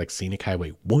 it's like Scenic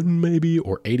Highway 1 maybe,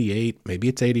 or 88. Maybe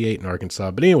it's 88 in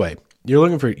Arkansas. But anyway, you're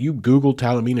looking for it. You Google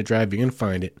Talamina Drive, you're going to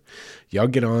find it. Y'all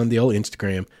get on the old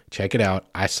Instagram, check it out.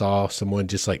 I saw someone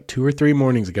just like 2 or 3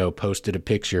 mornings ago posted a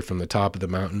picture from the top of the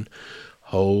mountain.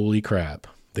 Holy crap.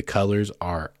 The colors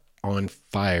are on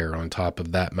fire on top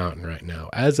of that mountain right now.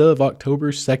 As of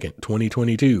October 2nd,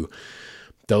 2022.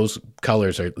 Those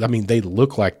colors are, they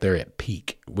look like they're at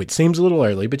peak, which seems a little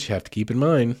early, but you have to keep in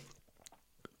mind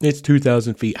it's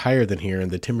 2,000 feet higher than here,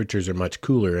 and the temperatures are much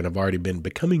cooler and have already been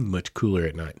becoming much cooler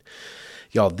at night.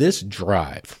 Y'all, this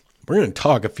drive, we're going to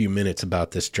talk a few minutes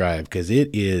about this drive because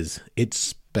it's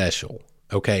special,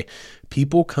 okay?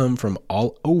 People come from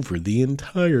all over the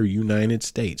entire United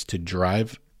States to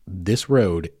drive this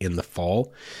road in the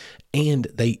fall, and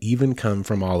they even come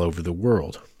from all over the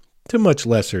world to much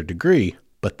lesser degree,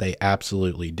 but they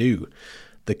absolutely do.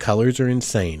 The colors are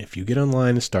insane. If you get online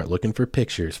and start looking for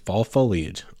pictures, fall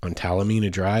foliage on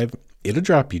Talamina Drive, it'll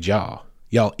drop your jaw.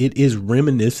 Y'all, it is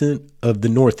reminiscent of the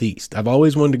Northeast. I've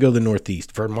always wanted to go to the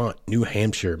Northeast, Vermont, New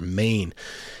Hampshire, Maine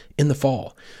in the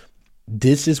fall.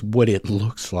 This is what it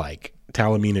looks like.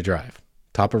 Talamina Drive,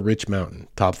 top of Rich Mountain,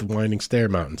 top of the Winding Stair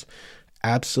Mountains.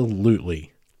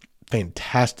 Absolutely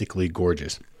fantastically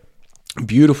gorgeous.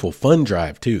 Beautiful, fun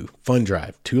drive too. Fun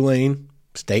drive, 2-lane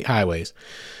state highways,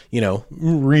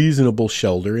 reasonable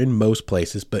shoulder in most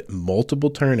places, but multiple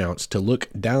turnouts to look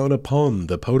down upon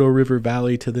the Poto River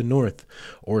Valley to the north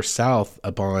or south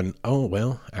upon,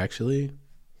 actually,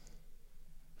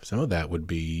 some of that would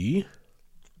be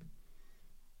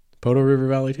Poto River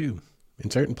Valley too,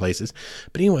 in certain places.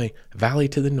 But anyway, a valley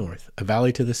to the north, a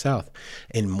valley to the south,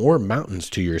 and more mountains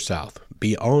to your south,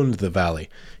 beyond the valley.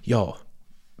 Y'all,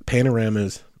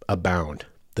 panoramas abound.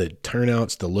 The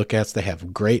turnouts, the lookouts, they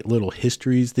have great little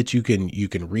histories that you can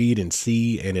read and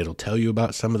see, and it'll tell you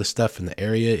about some of the stuff in the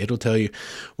area. It'll tell you,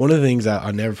 one of the things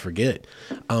I'll never forget,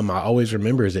 I always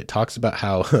remember, is it talks about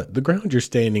how the ground you're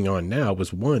standing on now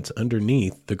was once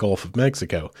underneath the Gulf of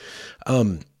Mexico.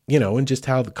 And just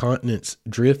how the continents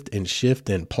drift and shift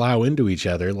and plow into each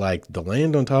other. Like the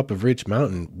land on top of Rich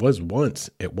Mountain was once,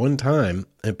 at one time,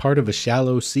 a part of a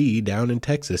shallow sea down in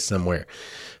Texas somewhere.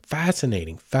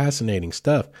 Fascinating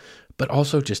stuff, but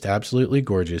also just absolutely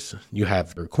gorgeous. You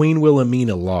have Queen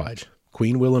Wilhelmina Lodge,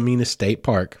 Queen Wilhelmina State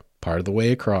Park, part of the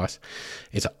way across.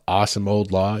 It's an awesome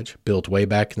old lodge built way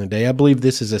back in the day. I believe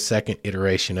this is a second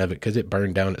iteration of it because it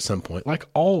burned down at some point, like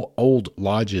all old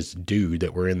lodges do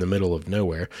that were in the middle of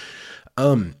nowhere.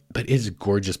 But it's a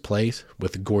gorgeous place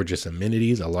with gorgeous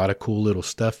amenities, a lot of cool little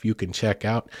stuff you can check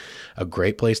out, a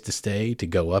great place to stay, to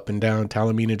go up and down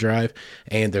Talamina Drive.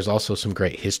 And there's also some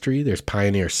great history. There's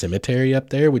Pioneer Cemetery up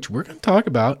there, which we're going to talk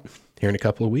about here in a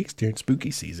couple of weeks during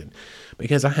spooky season,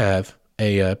 because I have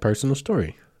a personal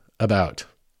story about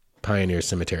Pioneer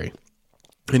Cemetery.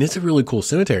 And it's a really cool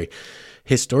cemetery.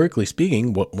 Historically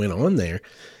speaking, what went on there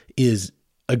is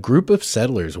a group of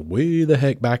settlers way the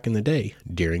heck back in the day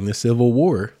during the Civil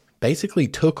War basically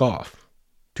took off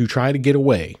to try to get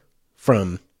away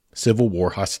from Civil War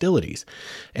hostilities.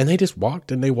 And they just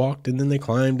walked and then they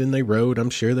climbed and they rode. I'm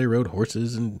sure they rode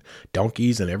horses and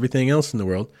donkeys and everything else in the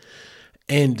world,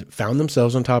 and found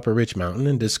themselves on top of Rich Mountain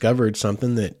and discovered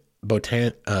something that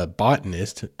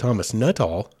botanist Thomas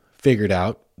Nuttall figured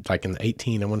out like in the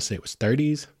I want to say it was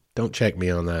 30s. Don't check me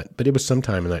on that, but it was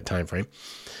sometime in that time frame.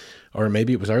 Or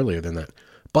maybe it was earlier than that.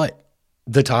 But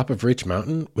the top of Rich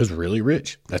Mountain was really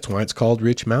rich. That's why it's called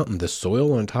Rich Mountain. The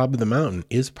soil on top of the mountain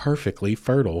is perfectly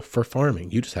fertile for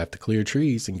farming. You just have to clear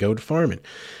trees and go to farming.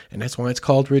 And that's why it's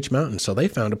called Rich Mountain. So they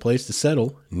found a place to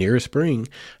settle near a spring,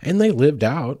 and they lived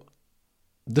out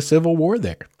the Civil War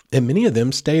there. And many of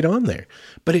them stayed on there.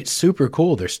 But it's super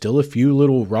cool. There's still a few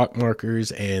little rock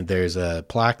markers, and there's a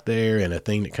plaque there and a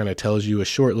thing that kind of tells you a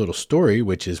short little story,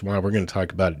 which is why we're going to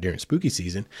talk about it during spooky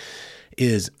season,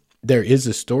 is there is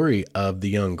a story of the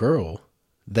young girl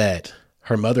that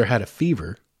her mother had a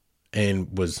fever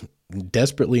and was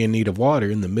desperately in need of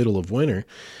water in the middle of winter.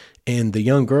 And the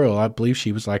young girl, I believe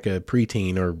she was like a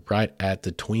preteen or right at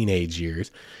the tween age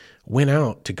years, went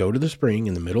out to go to the spring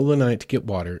in the middle of the night to get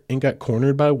water and got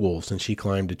cornered by wolves, and she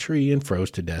climbed a tree and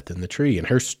froze to death in the tree. And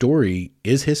her story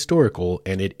is historical,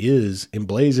 and it is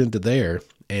emblazoned there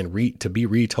and to be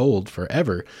retold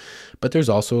forever. But there's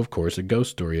also, of course, a ghost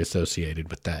story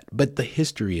associated with that. But the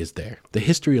history is there. The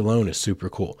history alone is super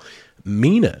cool.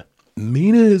 Mena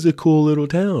is a cool little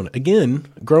town. Again,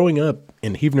 growing up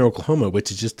in Heavener, Oklahoma,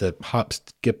 which is just a hop,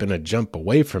 skip, and a jump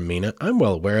away from Mena, I'm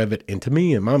well aware of it. And to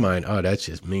me, in my mind, that's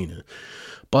just Mena.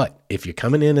 But if you're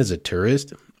coming in as a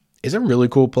tourist, it's a really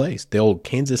cool place. The old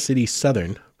Kansas City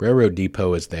Southern Railroad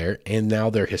Depot is there, and now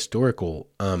their historical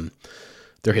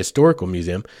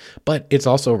museum, but it's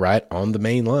also right on the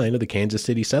main line of the Kansas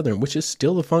City Southern, which is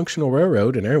still a functional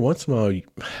railroad. And every once in a while,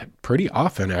 pretty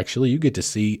often actually, you get to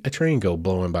see a train go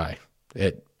blowing by.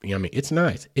 It's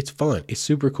nice. It's fun. It's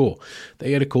super cool.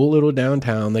 They got a cool little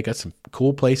downtown. They got some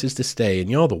cool places to stay. And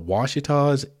the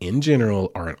Ouachitas in general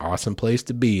are an awesome place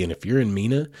to be. And if you're in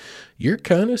Mena, you're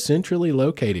kind of centrally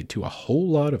located to a whole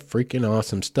lot of freaking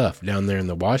awesome stuff down there in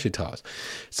the Ouachitas.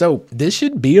 So this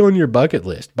should be on your bucket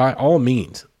list by all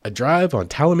means. A drive on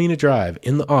Talamina Drive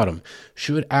in the autumn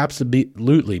should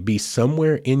absolutely be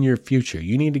somewhere in your future.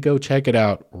 You need to go check it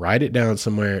out, write it down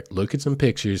somewhere, look at some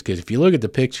pictures, because if you look at the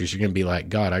pictures, you're going to be like,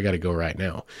 God, I got to go right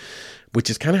now,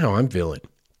 which is kind of how I'm feeling.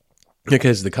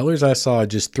 Because the colors I saw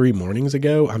just 3 mornings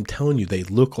ago, I'm telling you, they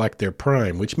look like they're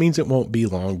prime, which means it won't be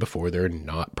long before they're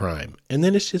not prime. And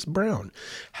then it's just brown.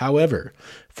 However,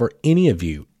 for any of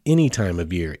you, any time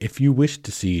of year, if you wish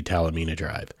to see Talamina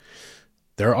Drive,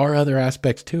 there are other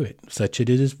aspects to it, such as it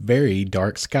is very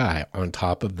dark sky on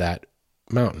top of that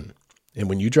mountain. And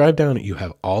when you drive down it, you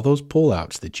have all those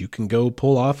pullouts that you can go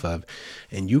pull off of,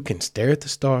 and you can stare at the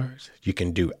stars. You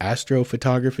can do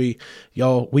astrophotography.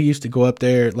 Y'all, we used to go up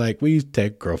there, like we used to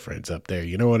take girlfriends up there.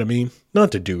 You know what I mean?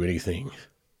 Not to do anything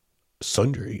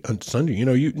sundry,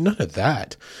 none of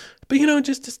that. But,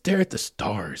 just to stare at the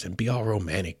stars and be all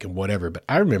romantic and whatever. But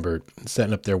I remember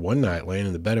sitting up there one night, laying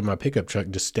in the bed of my pickup truck,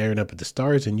 just staring up at the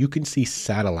stars, and you can see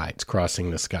satellites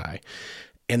crossing the sky.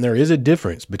 And there is a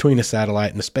difference between a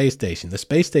satellite and a space station. The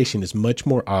space station is much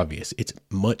more obvious. It's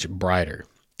much brighter,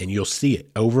 and you'll see it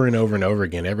over and over and over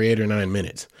again every 8 or 9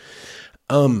 minutes.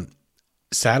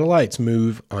 Satellites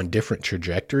move on different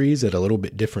trajectories at a little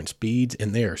bit different speeds,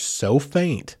 and they are so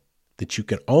faint that you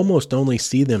can almost only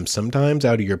see them sometimes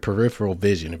out of your peripheral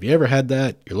vision. Have you ever had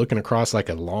that? You're looking across like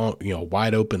a long,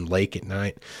 wide open lake at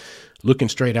night, looking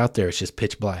straight out there. It's just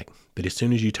pitch black. But as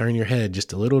soon as you turn your head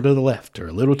just a little to the left or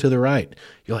a little to the right,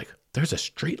 you're like, there's a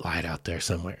street light out there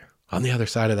somewhere on the other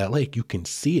side of that lake. You can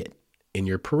see it in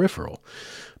your peripheral.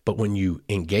 But when you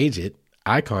engage it,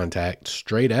 eye contact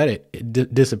straight at it,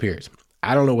 it disappears.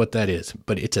 I don't know what that is,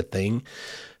 but it's a thing.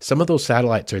 Some of those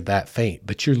satellites are that faint,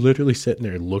 but you're literally sitting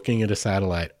there looking at a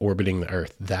satellite orbiting the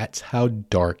Earth. That's how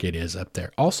dark it is up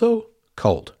there. Also,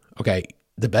 cold. Okay,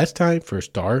 the best time for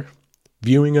star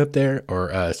viewing up there, or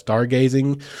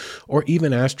stargazing, or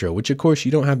even astro, which of course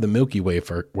you don't have the Milky Way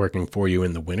working for you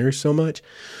in the winter so much.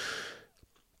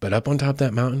 But up on top of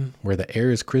that mountain, where the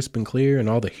air is crisp and clear and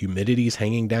all the humidity is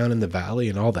hanging down in the valley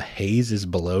and all the haze is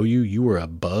below you, you are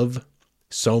above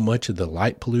so much of the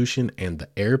light pollution and the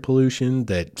air pollution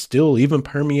that still even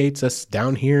permeates us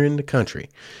down here in the country.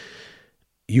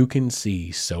 You can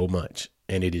see so much,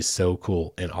 and it is so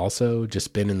cool. And also just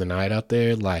spending the night out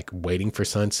there, like waiting for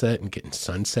sunset and getting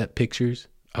sunset pictures.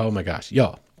 Oh my gosh,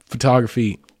 y'all,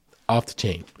 photography off the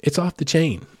chain. It's off the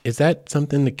chain. Is that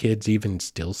something the kids even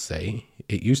still say?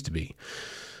 It used to be.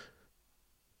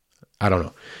 I don't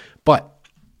know. But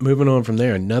moving on from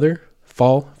there, another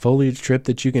fall foliage trip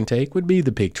that you can take would be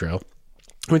the Pig Trail,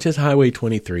 which is Highway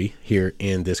 23 here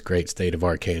in this great state of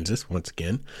Arkansas. Once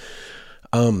again,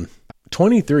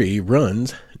 23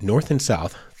 runs north and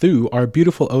south through our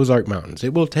beautiful Ozark Mountains.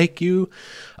 It will take you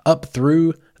up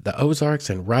through the Ozarks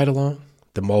and right along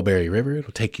the Mulberry River.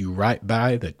 It'll take you right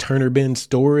by the Turner Bend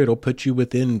store. It'll put you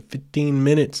within 15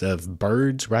 minutes of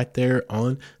Birds right there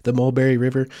on the Mulberry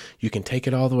River. You can take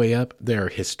it all the way up. There are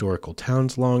historical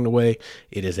towns along the way.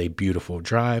 It is a beautiful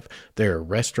drive. There are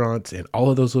restaurants in all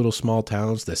of those little small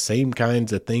towns, the same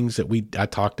kinds of things that I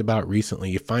talked about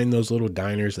recently. You find those little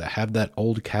diners that have that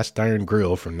old cast iron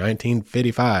grill from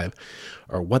 1955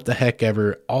 or what the heck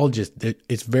ever.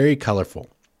 It's very colorful.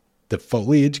 The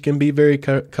foliage can be very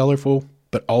colorful,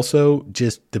 but also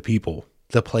just the people,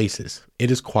 the places. It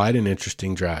is quite an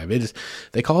interesting drive.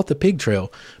 They call it the Pig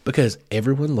Trail because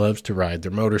everyone loves to ride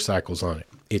their motorcycles on it.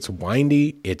 It's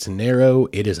windy, it's narrow,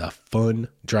 it is a fun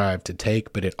drive to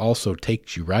take, but it also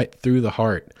takes you right through the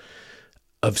heart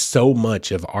of so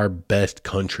much of our best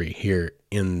country here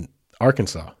in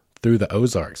Arkansas, through the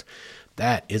Ozarks.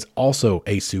 That is also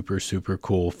a super, super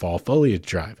cool fall foliage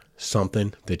drive.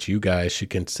 Something that you guys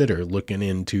should consider looking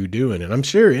into doing. And I'm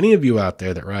sure any of you out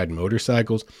there that ride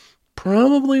motorcycles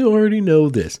probably already know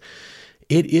this.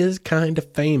 It is kind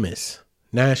of famous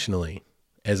nationally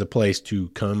as a place to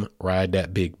come ride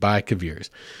that big bike of yours.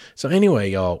 So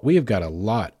anyway, y'all, we have got a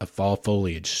lot of fall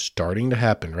foliage starting to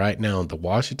happen right now. The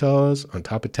Ouachitas on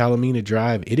top of Talamina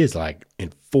Drive, it is like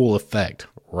in full effect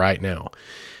right now.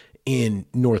 In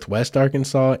Northwest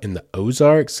Arkansas, in the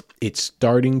Ozarks, it's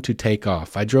starting to take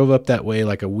off. I drove up that way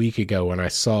like a week ago and I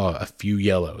saw a few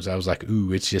yellows. I was like,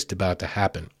 ooh, it's just about to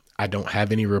happen. I don't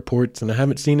have any reports and I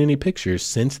haven't seen any pictures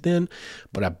since then,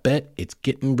 but I bet it's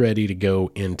getting ready to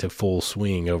go into full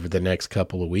swing over the next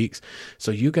couple of weeks. So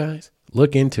you guys,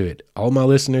 look into it. All my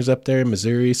listeners up there in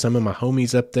Missouri, some of my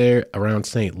homies up there around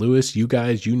St. Louis, you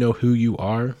guys, you know who you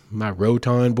are, my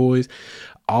Roton boys,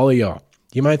 all of y'all.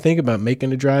 You might think about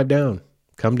making a drive down.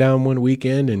 Come down one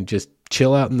weekend and just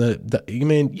chill out in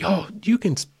you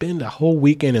can spend a whole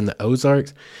weekend in the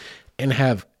Ozarks and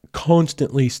have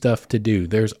constantly stuff to do.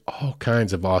 There's all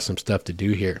kinds of awesome stuff to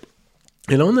do here.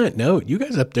 And on that note, you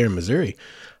guys up there in Missouri,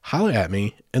 holler at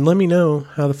me and let me know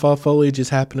how the fall foliage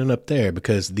is happening up there,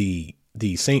 because the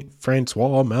St.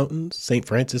 Francis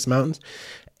Mountains,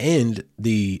 and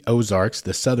the Ozarks,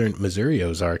 the southern Missouri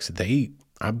Ozarks,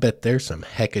 I bet there's some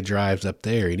hecka drives up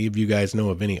there. Any of you guys know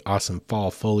of any awesome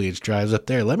fall foliage drives up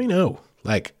there? Let me know.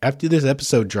 Like, after this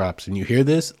episode drops and you hear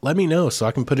this, let me know so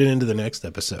I can put it into the next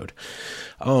episode.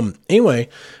 Anyway,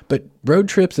 but road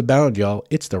trips abound, y'all.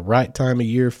 It's the right time of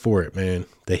year for it, man.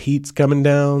 The heat's coming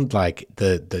down, like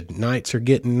the nights are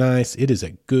getting nice. It is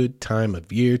a good time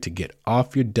of year to get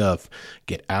off your duff,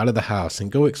 get out of the house,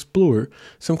 and go explore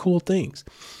some cool things.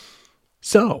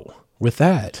 So, with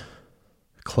that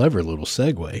clever little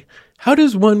segue, how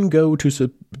does one go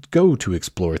to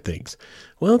explore things?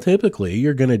 Well, typically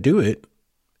you're going to do it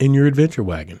in your adventure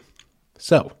wagon.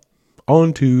 So,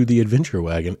 on to the adventure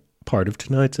wagon part of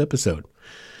tonight's episode.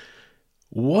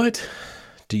 What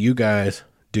do you guys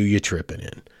do you tripping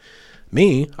in?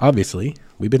 Me, obviously,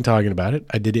 we've been talking about it.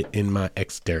 I did it in my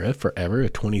Xterra forever, a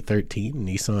 2013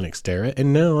 Nissan Xterra,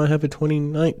 and now I have a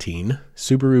 2019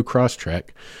 Subaru Crosstrek,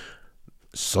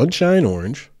 sunshine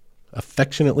orange,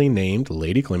 affectionately named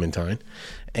Lady Clementine.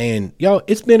 And y'all,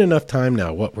 it's been enough time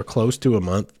now. We're close to a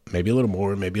month, maybe a little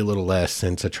more, maybe a little less,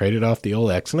 since I traded off the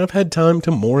old X, and I've had time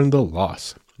to mourn the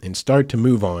loss and start to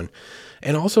move on,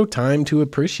 and also time to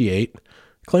appreciate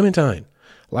Clementine.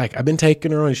 Like, I've been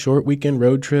taking her on short weekend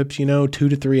road trips, 2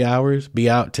 to 3 hours. Be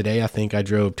out today. I think I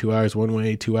drove 2 hours one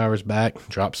way, 2 hours back,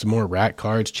 dropped some more rack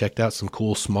cards, checked out some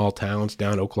cool small towns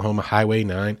down Oklahoma Highway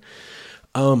 9.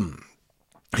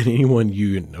 And anyone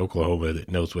you in Oklahoma that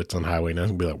knows what's on Highway 9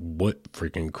 will be like, what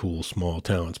freaking cool small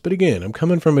towns. But again, I'm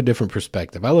coming from a different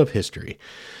perspective. I love history.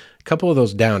 A couple of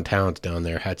those downtowns down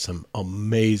there had some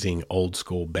amazing old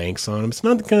school banks on them. It's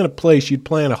not the kind of place you'd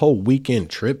plan a whole weekend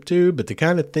trip to, but the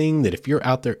kind of thing that if you're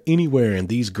out there anywhere in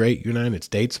these great United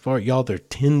States for it, y'all, there are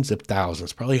tens of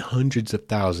thousands, probably hundreds of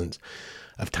thousands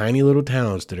of tiny little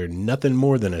towns that are nothing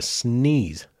more than a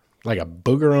sneeze, like a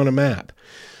booger on a map.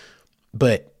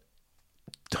 But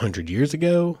 100 years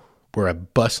ago, we're a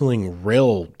bustling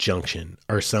rail junction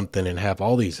or something and have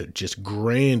all these just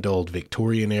grand old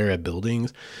Victorian era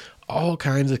buildings, all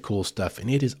kinds of cool stuff. And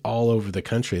it is all over the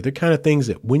country. They're kind of things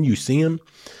that when you see them,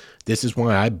 this is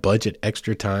why I budget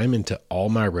extra time into all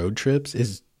my road trips,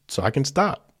 is so I can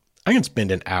stop. I can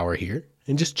spend an hour here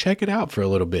and just check it out for a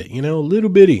little bit, little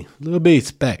bitty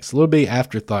specs, little bitty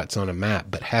afterthoughts on a map,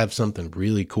 but have something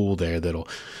really cool there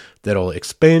that'll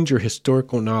expand your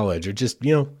historical knowledge or just,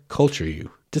 culture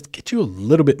you. Just get you a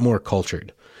little bit more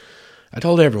cultured. I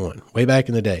told everyone way back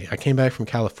in the day, I came back from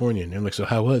California and they're like, so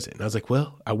how was it? And I was like,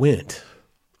 well, I went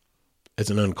as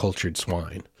an uncultured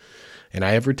swine and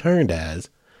I have returned as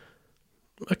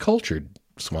a cultured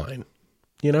swine,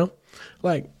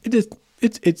 like it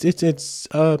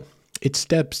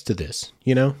steps to this,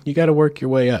 you got to work your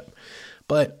way up.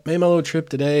 But made my little trip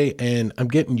today and I'm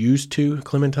getting used to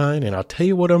Clementine. And I'll tell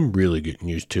you what I'm really getting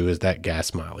used to is that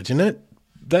gas mileage. And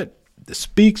that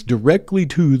speaks directly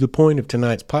to the point of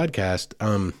tonight's podcast,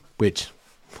 which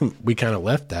we kind of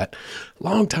left that a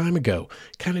long time ago,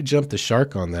 kind of jumped the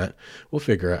shark on that. We'll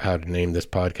figure out how to name this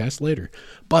podcast later.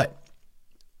 But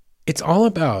it's all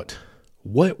about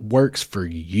what works for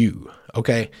you,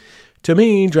 okay? To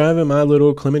me, driving my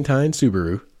little Clementine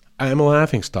Subaru, I am a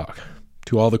laughingstock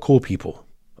to all the cool people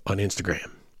on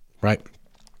Instagram, right?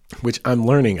 Which I'm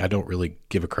learning I don't really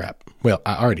give a crap. Well,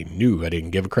 I already knew I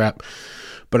didn't give a crap,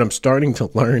 but I'm starting to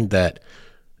learn that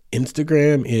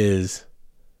Instagram is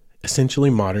essentially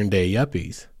modern day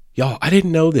yuppies. Y'all, I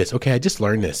didn't know this. Okay, I just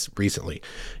learned this recently.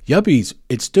 Yuppies,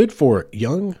 it stood for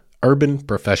Young Urban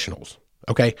Professionals,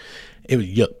 okay? It was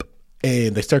yup.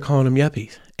 And they start calling them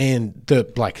yuppies. And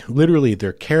literally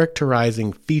their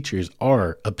characterizing features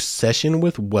are obsession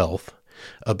with wealth,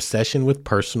 obsession with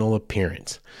personal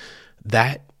appearance.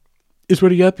 That is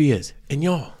what a yuppie is. And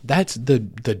y'all, that's the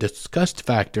disgust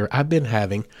factor I've been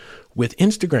having with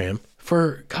Instagram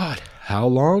for, God, how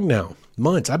long now?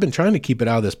 Months. I've been trying to keep it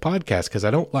out of this podcast because I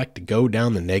don't like to go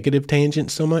down the negative tangent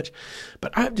so much,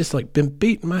 but I've just been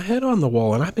beating my head on the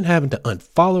wall and I've been having to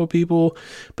unfollow people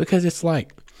because it's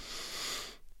like,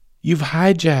 you've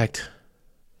hijacked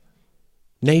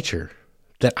nature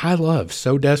that I love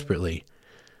so desperately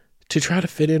to try to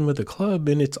fit in with the club,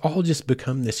 and it's all just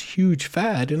become this huge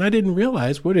fad, and I didn't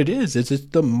realize what it is. It's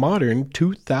the modern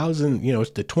 2000,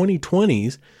 it's the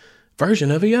 2020s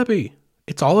version of a yuppie.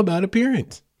 It's all about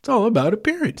appearance. It's all about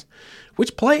appearance,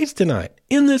 which plays tonight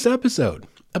in this episode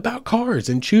about cars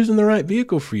and choosing the right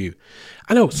vehicle for you.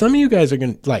 I know some of you guys are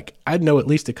going to, I know at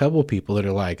least a couple of people that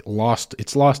are lost.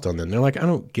 It's lost on them. They're like, I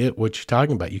don't get what you're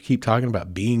talking about. You keep talking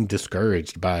about being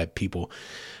discouraged by people.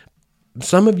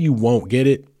 Some of you won't get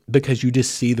it because you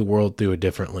just see the world through a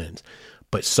different lens.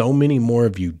 But so many more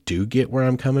of you do get where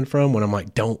I'm coming from when I'm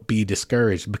like, don't be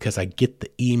discouraged, because I get the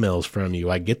emails from you.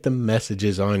 I get the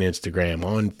messages on Instagram,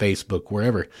 on Facebook,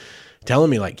 wherever, telling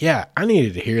me yeah, I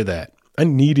needed to hear that. I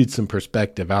needed some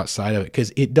perspective outside of it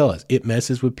because it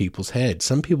messes with people's heads.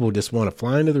 Some people just want to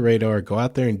fly under the radar, go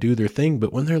out there and do their thing.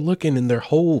 But when they're looking and their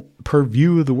whole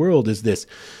purview of the world is this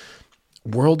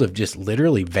world of just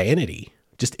literally vanity,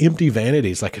 just empty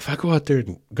vanities. Like if I go out there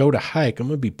and go to hike, I'm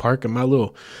going to be parking my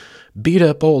little beat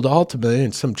up old Altima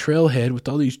in some trailhead with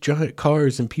all these giant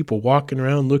cars and people walking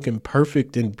around looking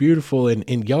perfect and beautiful.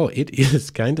 And y'all, it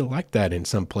is kind of like that in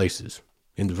some places.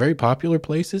 In the very popular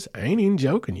places, I ain't even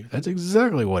joking you. That's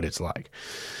exactly what it's like.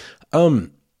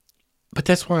 But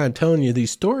that's why I'm telling you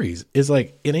these stories is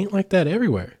like, it ain't like that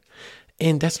everywhere.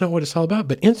 And that's not what it's all about.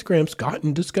 But Instagram's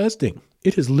gotten disgusting.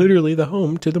 It is literally the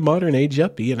home to the modern age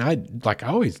yuppie. And I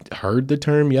always heard the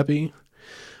term yuppie,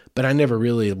 but I never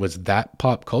really was that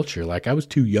pop culture. Like I was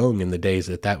too young in the days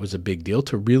that was a big deal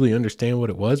to really understand what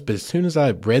it was. But as soon as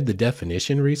I read the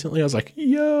definition recently, I was like,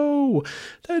 yo,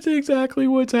 that's exactly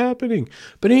what's happening.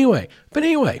 But anyway,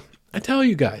 I tell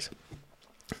you guys,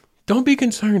 don't be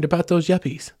concerned about those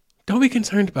yuppies. Don't be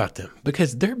concerned about them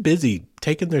because they're busy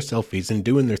taking their selfies and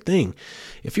doing their thing.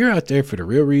 If you're out there for the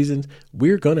real reasons,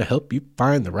 we're going to help you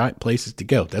find the right places to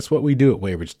go. That's what we do at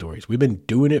Wayward Stories. We've been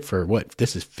doing it for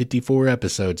this is 54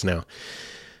 episodes now.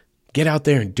 Get out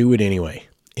there and do it anyway,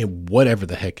 in whatever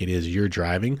the heck it is you're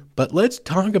driving. But let's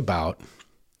talk about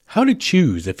how to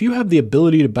choose. If you have the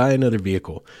ability to buy another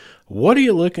vehicle, what are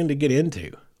you looking to get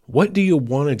into? What do you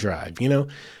want to drive?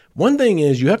 One thing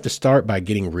is you have to start by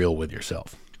getting real with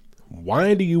yourself.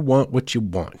 Why do you want what you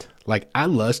want? Like I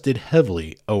lusted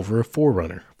heavily over a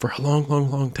 4Runner for a long, long,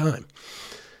 long time.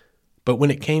 But when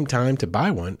it came time to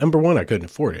buy one, number one, I couldn't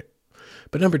afford it.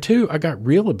 But number two, I got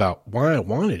real about why I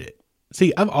wanted it.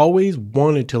 See, I've always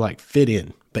wanted to fit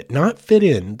in, but not fit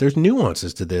in. There's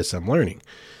nuances to this I'm learning.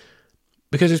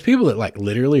 Because there's people that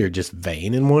literally are just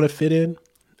vain and want to fit in.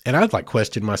 And I'd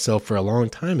question myself for a long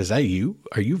time. Is that you?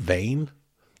 Are you vain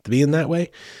to be in that way?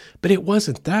 But it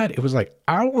wasn't that. It was I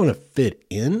want to fit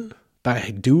in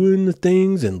by doing the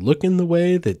things and looking the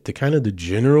way that the kind of the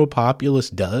general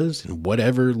populace does and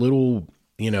whatever little,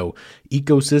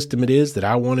 ecosystem it is that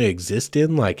I want to exist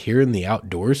in, like here in the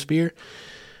outdoor sphere,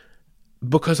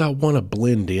 because I want to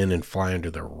blend in and fly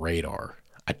under the radar.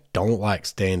 I don't like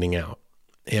standing out.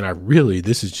 And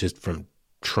this is just from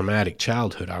traumatic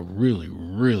childhood. I really,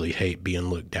 really hate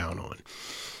being looked down on.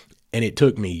 And it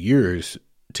took me years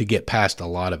to get past a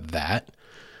lot of that.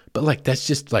 But that's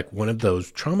just one of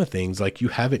those trauma things. You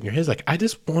have it in your head. I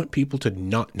just want people to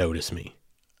not notice me.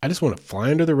 I just want to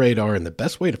fly under the radar. And the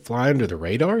best way to fly under the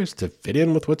radar is to fit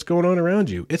in with what's going on around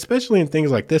you, especially in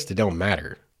things like this that don't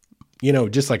matter.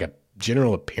 Just like a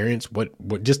general appearance,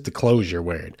 what just the clothes you're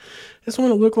wearing. I just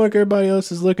want to look like everybody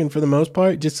else is looking for the most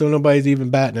part, just so nobody's even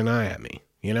batting an eye at me.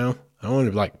 I don't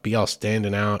want to be all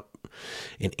standing out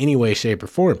in any way, shape, or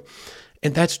form.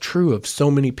 And that's true of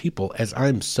so many people, as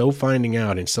I'm so finding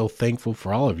out and so thankful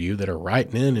for all of you that are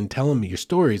writing in and telling me your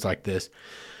stories like this.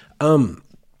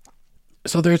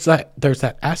 So there's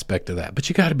that aspect of that, but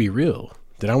you got to be real.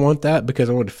 Did I want that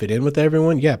because I want to fit in with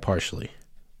everyone? Yeah, partially.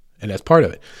 And that's part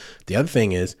of it. The other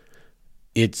thing is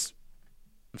it's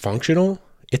functional.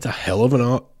 It's a hell of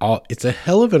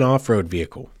an off-road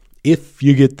vehicle if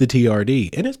you get the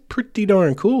TRD, and it's pretty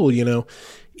darn cool,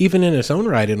 Even in its own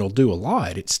right, it'll do a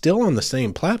lot. It's still on the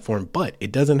same platform, but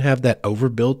it doesn't have that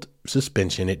overbuilt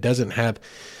suspension. There's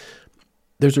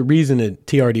a reason a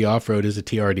TRD off-road is a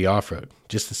TRD off-road.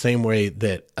 Just the same way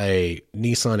that a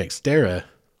Nissan Xterra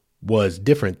was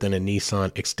different than a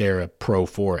Nissan Xterra Pro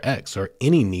 4X or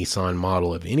any Nissan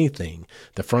model of anything,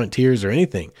 the Frontiers or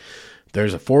anything.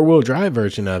 There's a four-wheel drive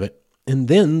version of it, and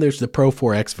then there's the Pro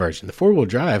 4X version. The four-wheel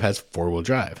drive has four-wheel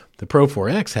drive. The Pro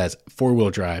 4X has four-wheel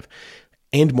drive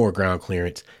and more ground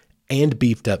clearance, and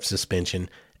beefed up suspension,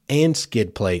 and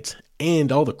skid plates,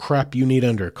 and all the crap you need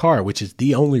under a car, which is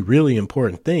the only really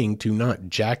important thing to not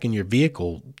jacking your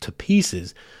vehicle to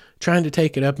pieces, trying to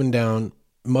take it up and down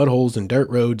mud holes and dirt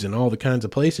roads and all the kinds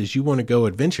of places you want to go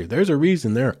adventure. There's a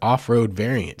reason there are off-road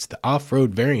variants. The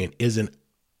off-road variant is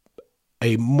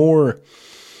a more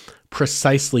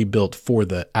precisely built for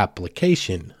the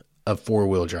application of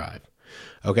four-wheel drive.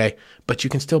 Okay, but you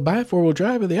can still buy a four-wheel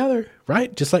drive or the other,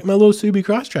 right? Just like my little Subi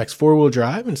Crosstrac's four-wheel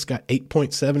drive, and it's got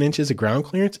 8.7 inches of ground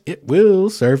clearance. It will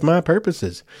serve my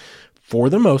purposes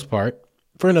for the most part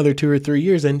for another 2 or 3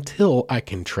 years until I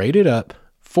can trade it up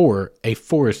for a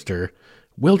Forester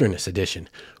Wilderness Edition,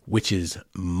 which is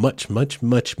much, much,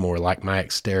 much more like my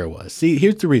Xterra was. See,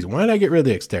 here's the reason. Why did I get rid of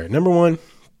the Xterra? Number one,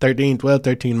 13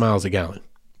 miles a gallon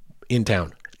in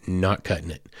town. Not cutting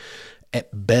it.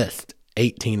 At best,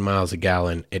 18 miles a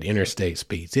gallon at interstate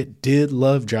speeds. It did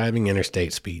love driving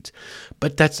interstate speeds,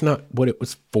 but that's not what it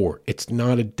was for. It's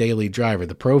not a daily driver.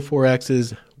 The Pro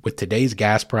 4Xs, with today's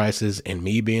gas prices and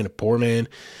me being a poor man,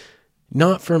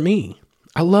 not for me.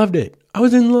 I loved it. I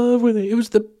was in love with it. It was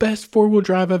the best four-wheel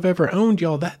drive I've ever owned,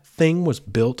 y'all. That thing was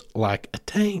built like a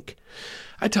tank.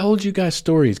 I told you guys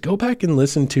stories. Go back and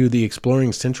listen to the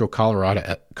Exploring Central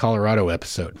Colorado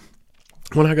episode.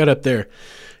 When I got up there,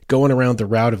 going around the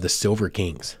route of the Silver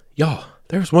Kings. Y'all,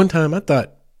 there was one time I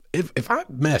thought, if I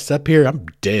mess up here, I'm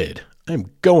dead.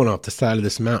 I'm going off the side of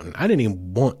this mountain. I didn't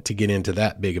even want to get into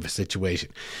that big of a situation.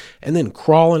 And then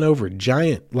crawling over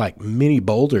giant, like mini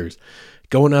boulders,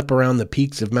 going up around the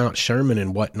peaks of Mount Sherman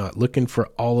and whatnot, looking for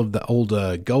all of the old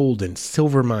gold and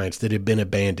silver mines that had been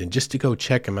abandoned, just to go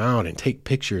check them out and take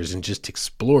pictures and just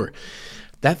explore.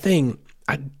 That thing,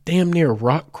 I damn near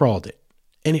rock crawled it.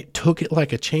 And it took it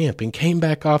like a champ and came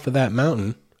back off of that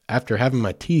mountain after having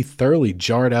my teeth thoroughly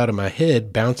jarred out of my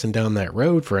head, bouncing down that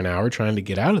road for an hour trying to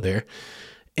get out of there,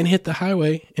 and hit the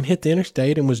highway and hit the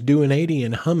interstate and was doing 80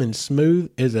 and humming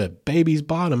smooth as a baby's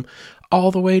bottom all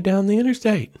the way down the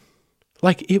interstate.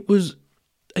 Like, it was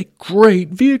a great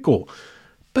vehicle,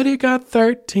 but it got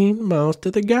 13 miles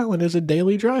to the gallon as a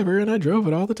daily driver, and I drove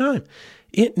it all the time.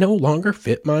 It no longer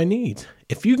fit my needs.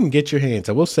 If you can get your hands,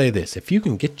 I will say this, if you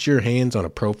can get your hands on a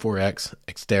Pro 4X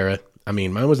Xterra, I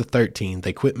mean, mine was a 13.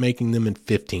 They quit making them in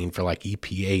 15 for like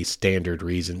EPA standard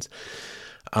reasons.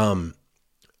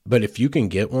 But if you can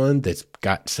get one that's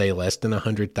got, say, less than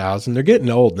 100,000, they're getting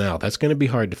old now. That's going to be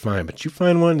hard to find. But you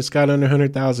find one that's got under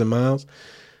 100,000 miles,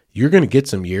 you're going to get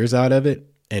some years out of it.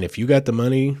 And if you got the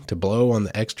money to blow on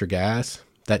the extra gas,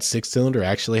 that 6-cylinder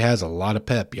actually has a lot of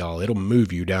pep, y'all. It'll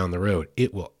move you down the road.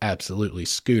 It will absolutely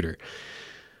scooter.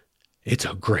 It's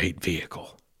a great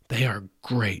vehicle. They are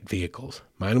great vehicles.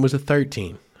 Mine was a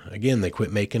 13. Again, they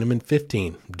quit making them in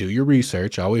 15. Do your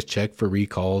research. Always check for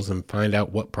recalls and find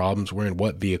out what problems were in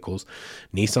what vehicles.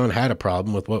 Nissan had a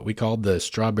problem with what we called the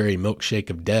strawberry milkshake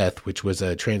of death, which was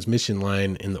a transmission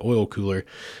line in the oil cooler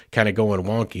kind of going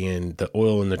wonky, and the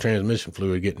oil and the transmission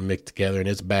fluid getting mixed together, and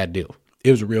it's a bad deal.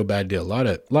 It was a real bad deal. A lot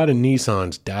of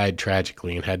Nissans died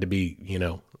tragically and had to be,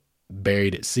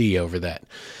 buried at sea over that.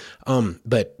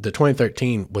 But the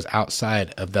 2013 was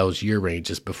outside of those year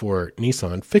ranges before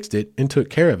Nissan fixed it and took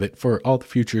care of it for all the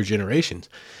future generations.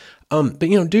 But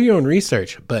do your own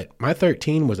research. But my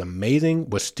 13 was amazing,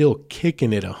 was still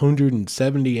kicking at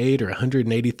 178 or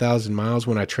 180,000 miles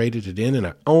when I traded it in, and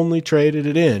I only traded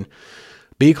it in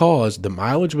because the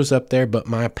mileage was up there, but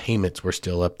my payments were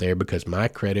still up there because my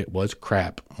credit was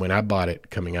crap when I bought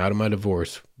it coming out of my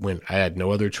divorce when I had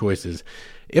no other choices.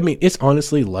 I mean, it's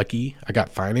honestly lucky I got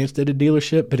financed at a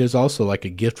dealership, but it's also like a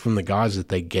gift from the gods that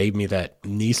they gave me that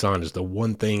Nissan is the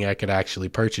one thing I could actually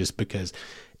purchase, because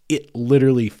it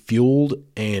literally fueled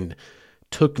and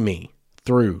took me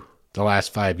through the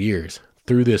last 5 years,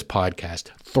 through this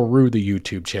podcast, through the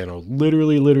YouTube channel.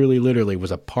 Literally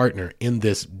was a partner in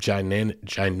this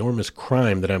ginormous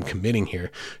crime that I'm committing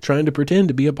here, trying to pretend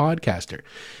to be a podcaster.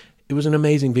 It was an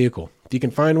amazing vehicle. If you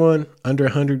can find one under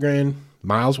 $100,000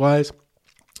 miles wise,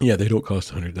 yeah, they don't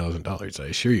cost $100,000, I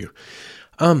assure you.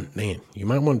 Man, you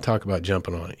might want to talk about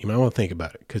jumping on it. You might want to think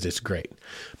about it because it's great.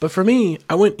 But for me,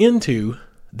 I went into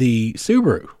the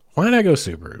Subaru. Why did I go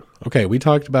Subaru? Okay, we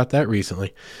talked about that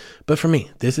recently. But for me,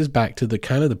 this is back to the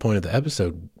kind of the point of the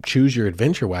episode. Choose your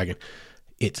adventure wagon.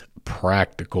 It's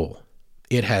practical.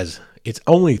 It's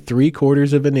only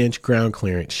 3/4 of an inch ground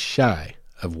clearance shy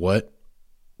of what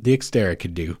the Xterra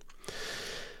could do.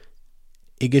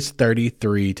 It gets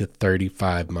 33 to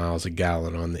 35 miles a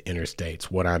gallon on the interstates,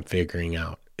 what I'm figuring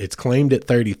out. It's claimed at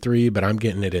 33, but I'm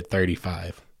getting it at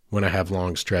 35 when I have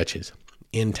long stretches.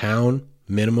 In town,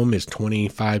 minimum is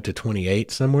 25 to 28,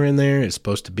 somewhere in there. It's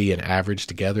supposed to be an average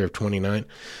together of 29.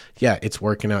 Yeah, it's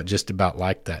working out just about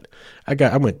like that.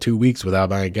 I went 2 weeks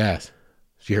without buying gas.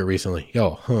 Did you hear recently?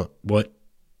 What?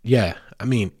 Yeah, I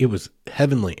mean, it was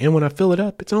heavenly. And when I fill it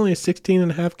up, it's only a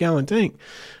 16.5 gallon tank.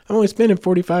 I'm only spending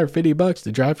 $45 or $50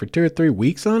 to drive for 2 or 3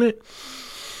 weeks on it.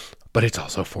 But it's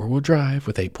also 4-wheel drive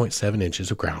with 8.7 inches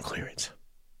of ground clearance.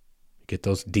 Get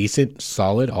those decent,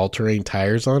 solid, all-terrain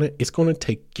tires on it. It's going to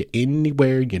take you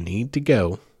anywhere you need to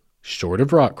go, short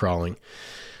of rock crawling,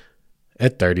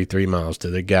 at 33 miles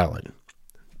to the gallon.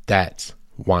 That's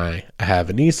why I have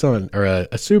a Nissan or a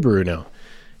Subaru now.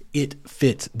 It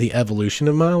fits the evolution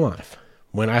of my life.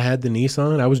 When I had the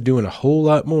Nissan, I was doing a whole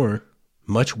lot more,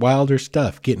 much wilder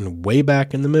stuff, getting way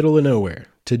back in the middle of nowhere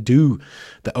to do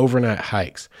the overnight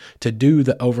hikes, to do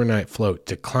the overnight float,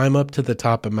 to climb up to the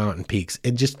top of mountain peaks.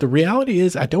 And just the reality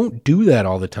is I don't do that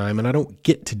all the time, and I don't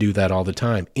get to do that all the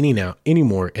time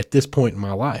anymore at this point in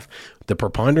my life. The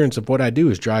preponderance of what I do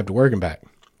is drive to work and back,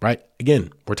 right?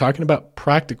 Again, we're talking about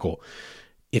practical.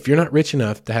 If you're not rich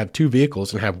enough to have two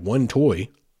vehicles and have one toy,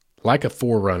 like a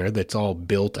 4Runner that's all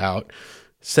built out,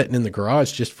 sitting in the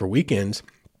garage just for weekends,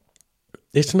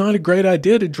 it's not a great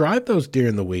idea to drive those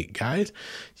during the week, guys.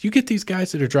 You get these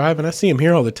guys that are driving, I see them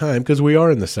here all the time because we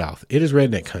are in the South. It is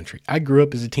redneck country. I grew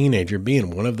up as a teenager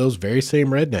being one of those very same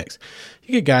rednecks.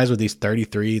 You get guys with these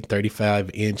 33,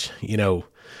 35-inch,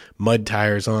 mud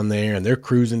tires on there, and they're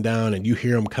cruising down, and you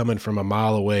hear them coming from a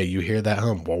mile away. You hear that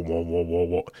hum. Whoa, whoa, whoa, whoa,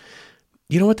 whoa.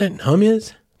 You know what that hum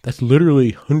is? That's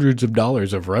literally hundreds of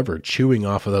dollars of rubber chewing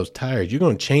off of those tires. You're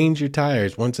going to change your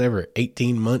tires once every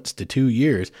 18 months to 2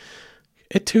 years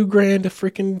at $2,000 a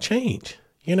freaking change,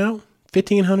 $1,500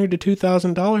 to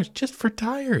 $2,000 just for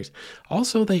tires.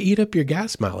 Also, they eat up your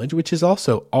gas mileage, which is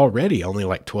also already only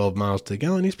like 12 miles to the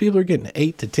gallon. These people are getting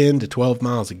 8 to 10 to 12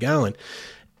 miles a gallon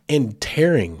and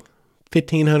tearing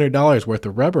 $1,500 worth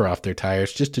of rubber off their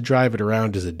tires just to drive it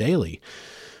around as a daily.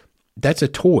 That's a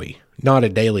toy, not a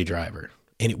daily driver.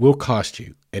 And it will cost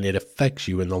you, and it affects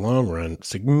you in the long run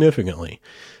significantly,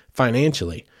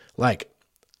 financially. Like,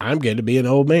 I'm going to be an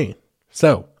old man,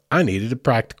 so I needed a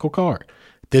practical car.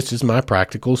 This is my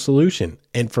practical solution.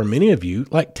 And for many of you,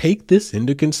 take this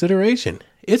into consideration.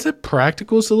 It's a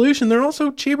practical solution. They're also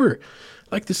cheaper.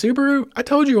 Like the Subaru, I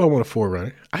told you I want a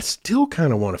 4Runner. I still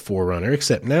kind of want a 4Runner,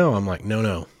 except now I'm like,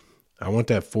 no. I want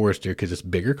that Forester because it's a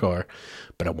bigger car,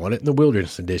 but I want it in the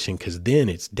Wilderness Edition because then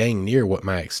it's dang near what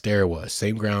my Xterra was.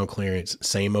 Same ground clearance,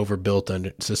 same overbuilt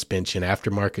under suspension,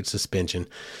 aftermarket suspension.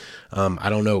 I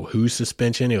don't know whose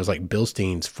suspension. It was like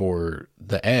Bilstein's for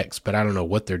the X, but I don't know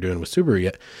what they're doing with Subaru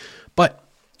yet. But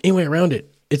anyway, around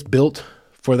it, it's built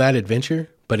for that adventure,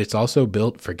 but it's also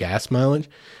built for gas mileage.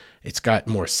 It's got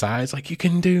more size. You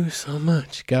can do so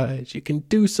much, guys. You can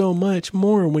do so much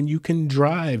more when you can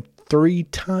drive 3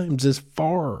 times as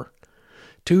far,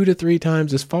 2 to 3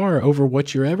 times as far over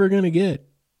what you're ever going to get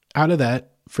out of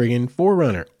that friggin'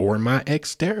 4Runner or my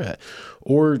Xterra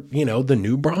or, the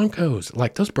new Broncos.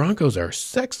 Those Broncos are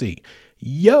sexy.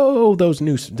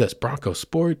 Those Bronco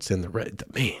Sports and the red,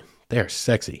 man, they're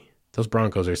sexy. Those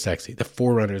Broncos are sexy. The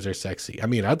 4Runners are sexy. I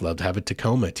mean, I'd love to have a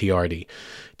Tacoma TRD.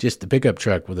 Just the pickup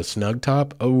truck with a snug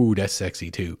top. Oh, that's sexy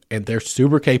too. And they're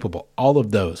super capable. All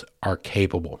of those are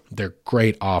capable. They're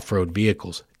great off-road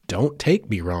vehicles. Don't take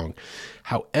me wrong.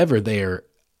 However, they are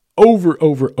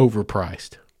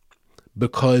overpriced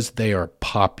because they are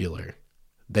popular.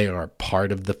 They are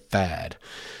part of the fad.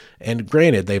 And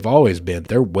granted, they've always been.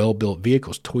 They're well-built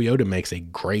vehicles. Toyota makes a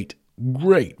great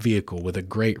vehicle with a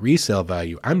great resale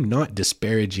value. I'm not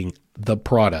disparaging the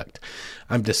product.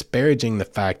 I'm disparaging the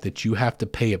fact that you have to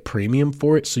pay a premium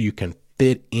for it so you can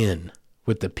fit in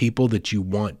with the people that you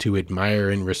want to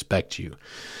admire and respect you.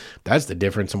 That's the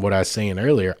difference in what I was saying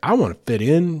earlier. I want to fit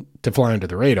in to fly under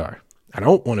the radar. I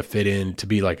don't want to fit in to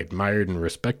be admired and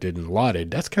respected and lauded.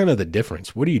 That's kind of the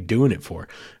difference. What are you doing it for?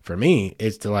 For me,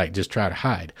 it's to just try to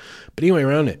hide. But anyway,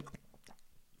 around it,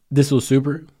 this little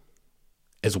Subaru,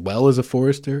 as well as a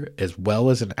Forester, as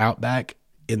well as an Outback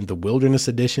in the Wilderness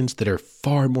Editions that are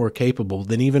far more capable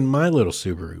than even my little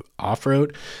Subaru.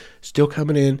 Off-road, still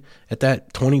coming in at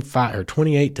that 25 or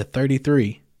 28 to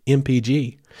 33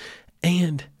 MPG.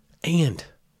 And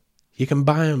you can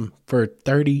buy them for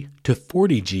 30 to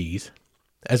 40 Gs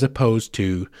as opposed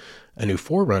to a new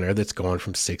 4Runner that's going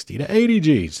from 60 to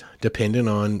 80 Gs, depending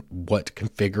on what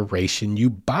configuration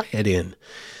you buy it in.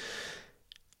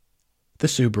 The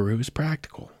Subaru is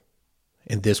practical.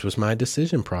 And this was my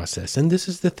decision process. And this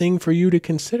is the thing for you to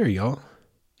consider, y'all.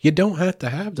 You don't have to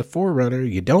have the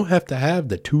 4Runner. You don't have to have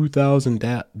the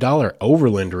 $2,000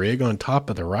 Overland rig on top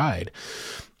of the ride.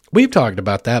 We've talked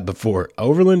about that before.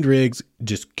 Overland rigs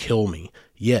just kill me.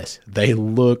 Yes, they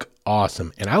look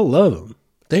awesome. And I love them.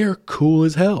 They are cool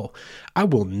as hell. I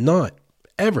will not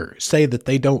ever say that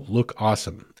they don't look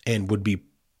awesome and would be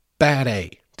bad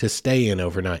A to stay in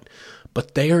overnight.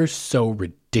 But they are so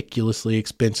ridiculously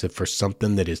expensive for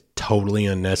something that is totally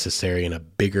unnecessary and a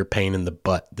bigger pain in the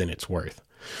butt than it's worth.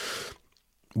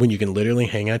 When you can literally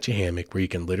hang out your hammock, where you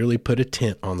can literally put a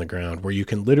tent on the ground, where you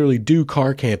can literally do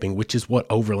car camping, which is what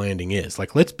overlanding is.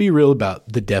 Let's be real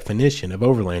about the definition of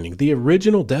overlanding. The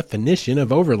original definition of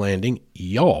overlanding,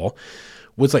 y'all,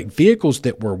 was vehicles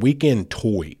that were weekend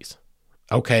toys.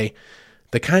 Okay?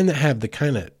 The kind that have the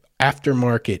kind of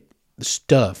aftermarket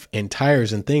stuff and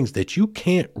tires and things that you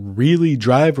can't really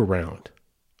drive around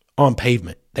on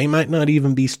pavement. They might not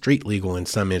even be street legal in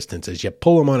some instances. You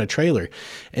pull them on a trailer,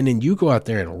 and then you go out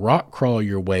there and rock crawl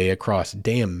your way across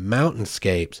damn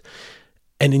mountainscapes,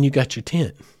 and then you got your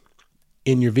tent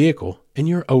in your vehicle, and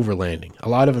you're overlanding. A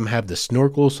lot of them have the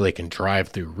snorkel so they can drive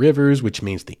through rivers, which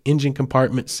means the engine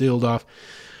compartment sealed off.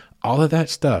 All of that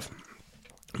stuff.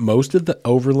 Most of the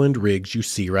overland rigs you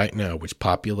see right now, which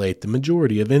populate the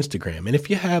majority of Instagram, and if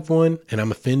you have one and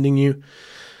I'm offending you,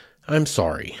 I'm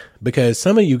sorry, because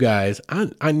some of you guys,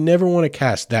 I never want to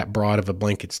cast that broad of a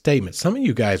blanket statement. Some of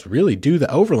you guys really do the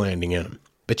overlanding in them.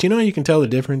 But you know, you can tell the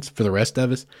difference for the rest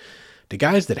of us. The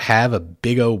guys that have a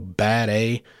big old bad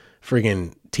A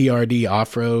friggin' TRD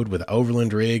off-road with an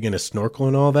overland rig and a snorkel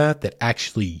and all that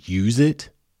actually use it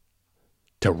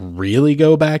to really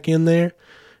go back in there,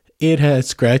 it has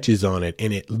scratches on it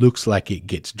and it looks like it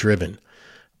gets driven.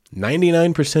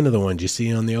 99% of the ones you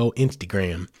see on the old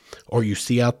Instagram or you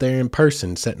see out there in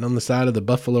person sitting on the side of the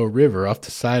Buffalo River off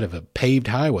the side of a paved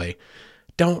highway,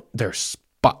 they're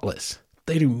spotless.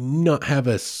 They do not have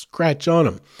a scratch on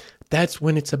them. That's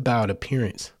when it's about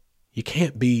appearance. You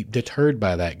can't be deterred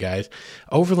by that, guys.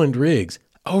 Overland rigs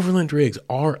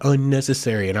are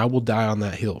unnecessary, and I will die on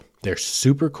that hill. They're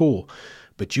super cool,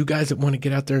 but you guys that want to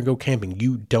get out there and go camping,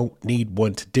 you don't need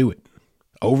one to do it.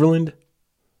 Overland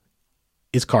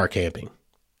is car camping.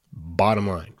 Bottom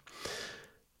line.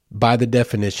 By the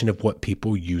definition of what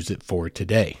people use it for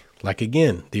today. Like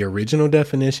again, the original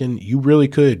definition, you really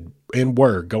could and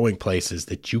were going places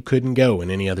that you couldn't go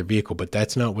in any other vehicle, but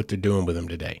that's not what they're doing with them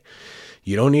today.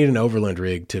 You don't need an overland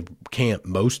rig to camp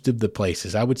most of the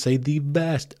places. I would say the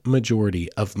vast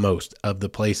majority of most of the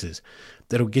places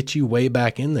that'll get you way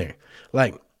back in there.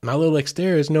 Like my little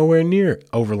Xterra is nowhere near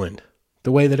overland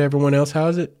the way that everyone else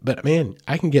has it. But man,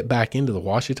 I can get back into the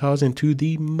Ouachitas, into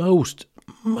the most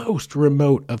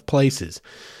remote of places.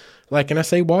 Like, and I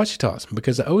say Ouachitas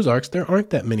because the Ozarks, there aren't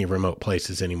that many remote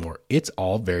places anymore. It's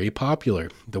all very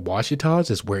popular. The Ouachitas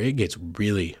is where it gets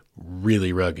really,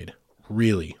 really rugged,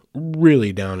 really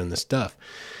down in the stuff.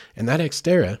 And that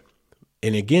Xterra,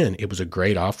 and again, it was a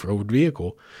great off-road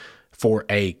vehicle for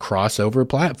a crossover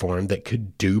platform that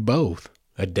could do both,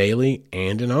 a daily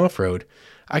and an off-road.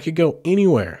 I could go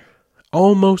anywhere,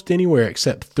 almost anywhere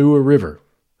except through a river.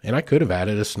 And I could have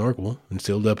added a snorkel and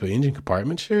sealed up an engine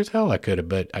compartment. Sure as hell I could have,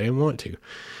 but I didn't want to.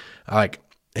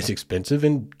 It's expensive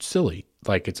and silly.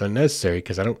 Like, it's unnecessary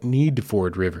because I don't need to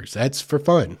ford rivers. That's for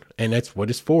fun. And that's what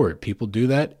it's for. People do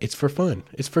that. It's for fun.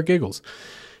 It's for giggles.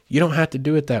 You don't have to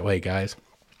do it that way, guys.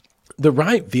 The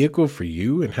right vehicle for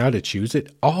you and how to choose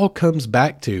it all comes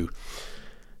back to,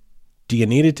 do you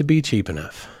need it to be cheap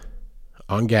enough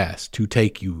on gas to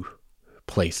take you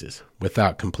places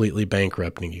without completely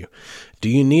bankrupting you? Do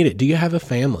you need it? Do you have a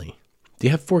family? Do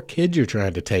you have 4 kids you're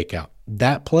trying to take out?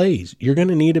 That plays. You're going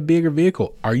to need a bigger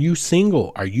vehicle. Are you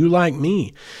single? Are you like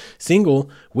me? Single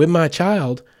with my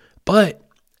child, but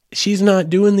she's not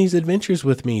doing these adventures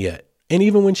with me yet. And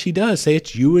even when she does, say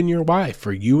it's you and your wife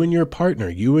or you and your partner,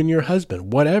 you and your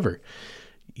husband, whatever.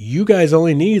 You guys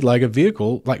only need like a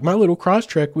vehicle, like my little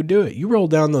Crosstrek would do it. You roll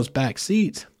down those back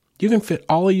seats, you can fit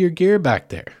all of your gear back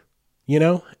there,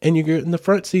 and you get in the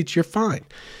front seats, you're fine.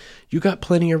 You got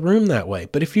plenty of room that way.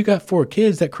 But if you got 4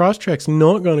 kids, that Crosstrek's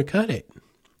not going to cut it.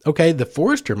 Okay, the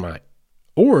Forester might.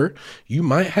 Or you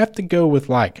might have to go with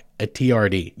like a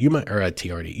TRD. You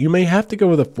may have to go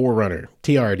with a 4Runner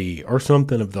TRD or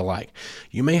something of the like.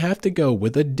 You may have to go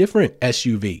with a different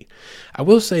SUV. I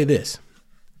will say this.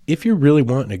 If you're really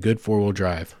wanting a good 4-wheel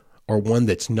drive or one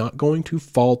that's not going to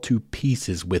fall to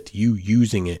pieces with you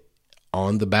using it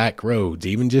on the back roads,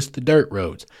 even just the dirt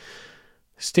roads,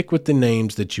 stick with the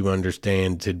names that you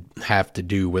understand to have to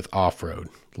do with off-road.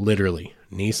 Literally,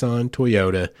 Nissan,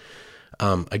 Toyota,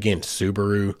 again,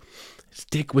 Subaru.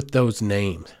 Stick with those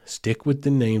names. Stick with the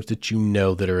names that you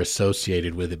know that are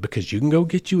associated with it, because you can go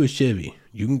get you a Chevy.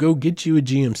 You can go get you a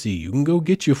GMC. You can go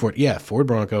get you a Ford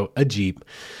Bronco, a Jeep.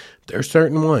 There are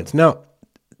certain ones. Now,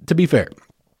 to be fair,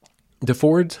 the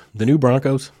Fords, the new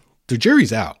Broncos, the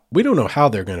jury's out. We don't know how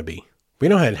they're going to be. We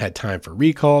haven't had time for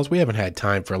recalls. We haven't had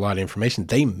time for a lot of information.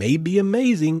 They may be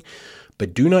amazing,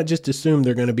 but do not just assume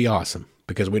they're going to be awesome,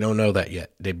 because we don't know that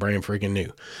yet. They're brand freaking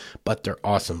new, but they're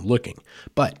awesome looking.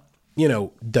 But,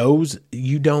 those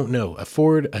you don't know. A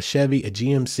Ford, a Chevy, a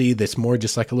GMC that's more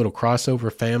just like a little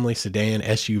crossover family sedan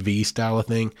SUV style of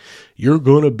thing, you're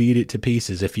going to beat it to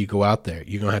pieces if you go out there.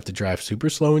 You're going to have to drive super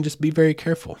slow and just be very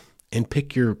careful and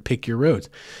pick your roads.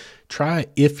 Try,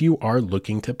 if you are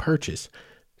looking to purchase,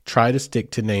 try to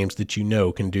stick to names that you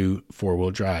know can do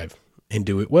 4-wheel drive and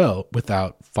do it well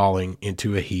without falling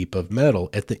into a heap of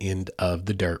metal at the end of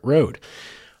the dirt road.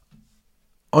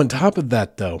 On top of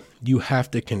that, though, you have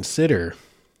to consider,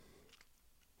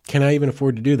 can I even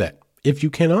afford to do that? If you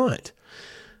cannot,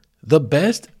 the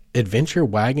best adventure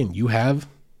wagon you have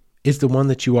is the one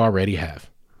that you already have,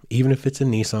 even if it's a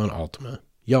Nissan Altima.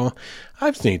 Y'all,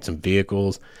 I've seen some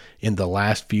vehicles in the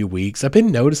last few weeks. I've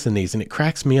been noticing these and it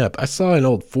cracks me up. I saw an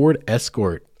old Ford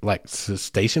Escort, like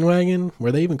station wagon,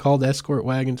 were they even called Escort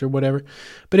wagons or whatever?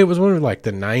 But it was one of like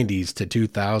the 90s to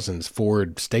 2000s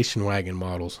Ford station wagon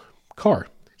models. Car,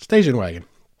 station wagon.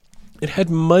 It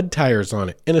had mud tires on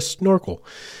it and a snorkel.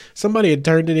 Somebody had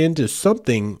turned it into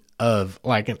something of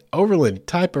like an Overland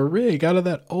type of rig out of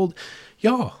that old.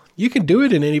 Y'all, you can do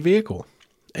it in any vehicle.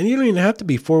 And you don't even have to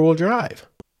be four-wheel drive.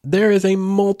 There is a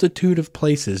multitude of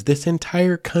places, this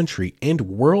entire country and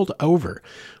world over,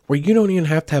 where you don't even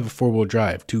have to have a four-wheel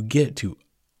drive to get to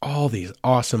all these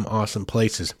awesome, awesome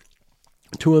places,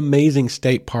 to amazing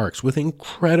state parks with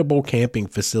incredible camping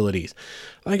facilities.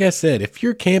 Like I said, if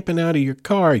you're camping out of your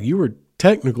car, you are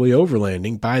technically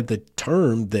overlanding by the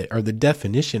term that, or the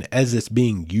definition as it's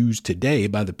being used today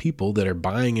by the people that are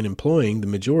buying and employing the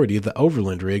majority of the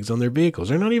overland rigs on their vehicles.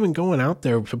 They're not even going out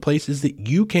there to places that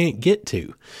you can't get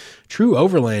to. True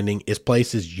overlanding is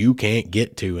places you can't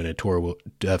get to in a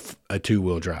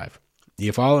two-wheel drive.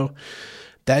 You follow?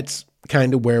 That's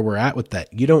kind of where we're at with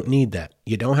that. You don't need that.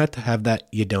 You don't have to have that.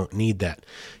 You don't need that.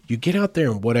 You get out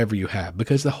there and whatever you have,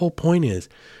 because the whole point is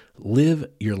live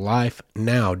your life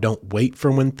now. Don't wait for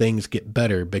when things get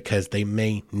better, because they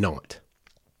may not.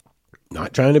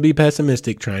 Not trying to be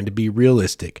pessimistic, trying to be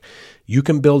realistic. You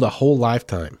can build a whole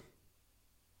lifetime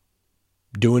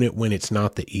doing it when it's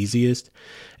not the easiest.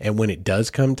 And when it does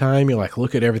come time, you're like,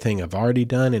 look at everything I've already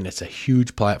done. And it's a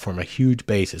huge platform, a huge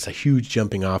basis, a huge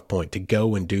jumping off point to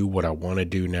go and do what I want to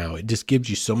do now. It just gives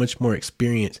you so much more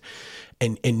experience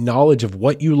and knowledge of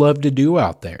what you love to do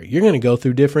out there. You're going to go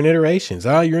through different iterations.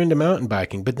 You're into mountain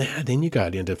biking, but then you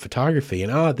got into photography,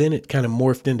 and then it kind of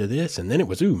morphed into this. And then it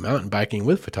was, mountain biking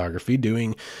with photography,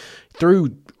 doing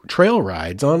through trail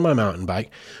rides on my mountain bike.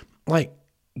 Like,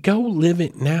 go live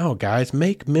it now, guys.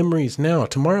 Make memories now.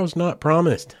 Tomorrow's not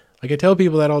promised. Like I tell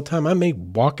people that all the time. I may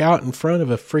walk out in front of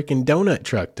a freaking donut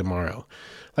truck tomorrow.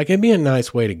 Like, it'd be a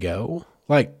nice way to go.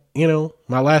 Like,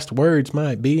 my last words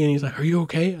might be, and he's like, are you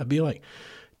okay? I'd be like,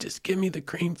 just give me the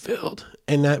cream filled.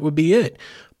 And that would be it.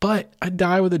 But I'd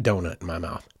die with a donut in my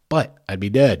mouth. But I'd be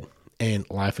dead. And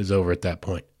life is over at that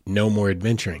point. No more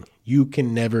adventuring. You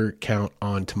can never count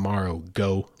on tomorrow.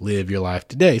 Go live your life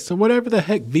today. So whatever the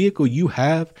heck vehicle you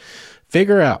have,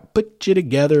 figure out, put you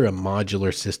together a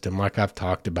modular system like I've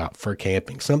talked about for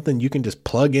camping. Something you can just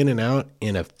plug in and out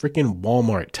in a freaking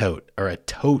Walmart tote, or a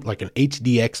tote like an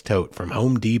HDX tote from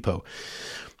Home Depot.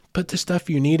 Put the stuff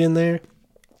you need in there.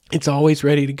 It's always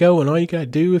ready to go. And all you got to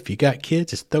do, if you got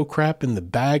kids, is throw crap in the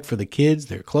bag for the kids,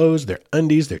 their clothes, their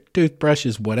undies, their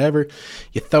toothbrushes, whatever.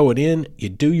 You throw it in, you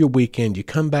do your weekend, you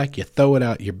come back, you throw it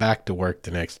out, you're back to work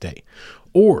the next day.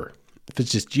 Or if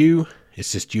it's just you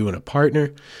and a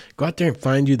partner, go out there and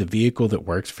find you the vehicle that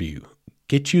works for you.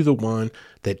 Get you the one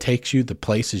that takes you the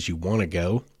places you want to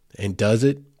go and does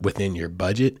it within your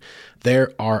budget.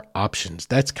 There are options.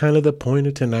 That's kind of the point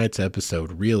of tonight's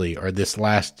episode, really, or this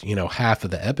last, half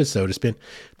of the episode has been,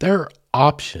 there are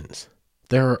options.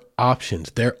 There are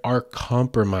options. There are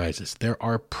compromises. There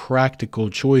are practical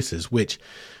choices, which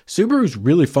Subaru's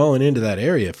really fallen into that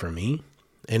area for me.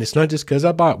 And it's not just because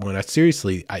I bought one.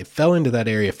 I fell into that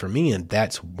area for me, and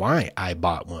that's why I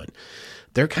bought one.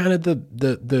 They're kind of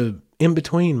the in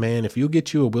between, man. If you'll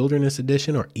get you a Wilderness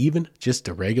Edition or even just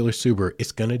a regular Subaru,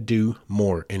 it's going to do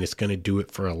more, and it's going to do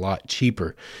it for a lot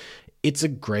cheaper. It's a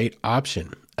great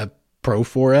option. A Pro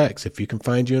 4X, if you can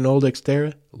find you an old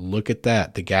Xterra, look at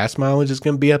that. The gas mileage is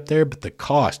going to be up there, but the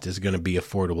cost is going to be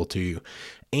affordable to you.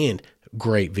 And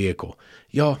great vehicle.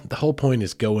 Y'all, the whole point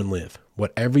is go and live.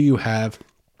 Whatever you have,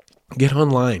 get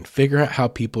online. Figure out how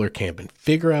people are camping.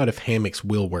 Figure out if hammocks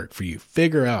will work for you.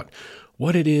 Figure out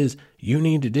what it is you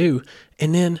need to do,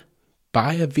 and then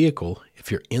buy a vehicle, if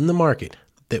you're in the market,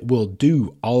 that will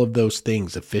do all of those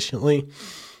things efficiently,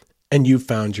 and you've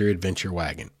found your adventure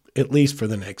wagon, at least for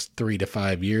the next 3 to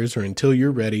 5 years, or until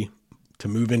you're ready to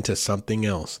move into something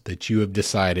else that you have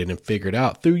decided and figured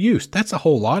out through use. That's a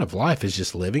whole lot of life, is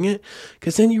just living it,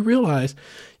 because then you realize,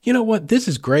 you know what, this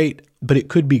is great, but it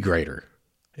could be greater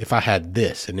if I had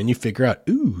this. And then you figure out,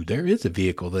 there is a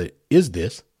vehicle that is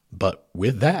this, but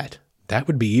with that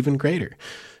would be even greater.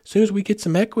 As soon as we get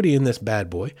some equity in this bad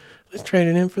boy, let's trade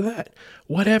it in for that.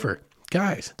 Whatever.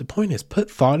 Guys, the point is,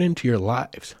 put thought into your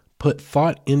lives. Put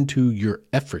thought into your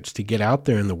efforts to get out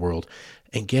there in the world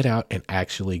and get out and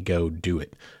actually go do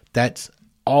it. That's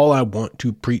all I want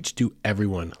to preach to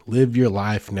everyone. Live your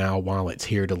life now while it's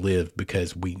here to live,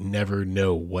 because we never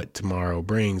know what tomorrow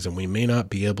brings, and we may not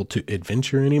be able to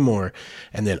adventure anymore.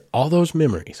 And then all those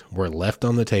memories were left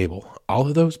on the table. All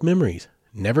of those memories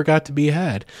never got to be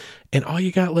had. And all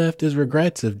you got left is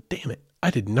regrets of, damn it,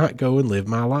 I did not go and live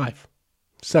my life.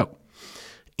 So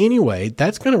anyway,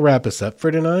 that's going to wrap us up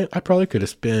for tonight. I probably could have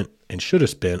spent and should have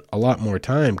spent a lot more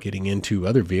time getting into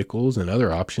other vehicles and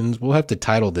other options. We'll have to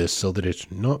title this so that it's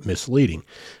not misleading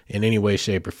in any way,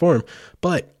 shape, or form.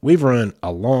 But we've run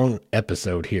a long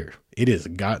episode here. It has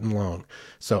gotten long.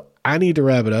 So I need to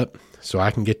wrap it up so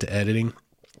I can get to editing.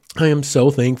 I am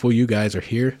so thankful you guys are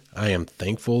here. I am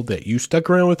thankful that you stuck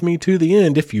around with me to the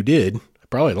end. If you did, I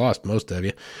probably lost most of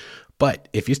you. But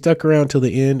if you stuck around till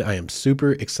the end, I am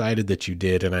super excited that you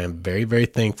did, and I am very, very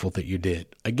thankful that you did.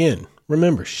 Again,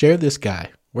 remember, share this guy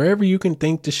wherever you can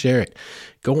think to share it.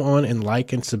 Go on and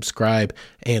like and subscribe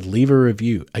and leave a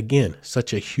review. Again,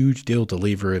 such a huge deal to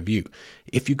leave a review.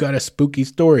 If you got a spooky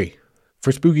story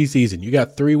for spooky season, you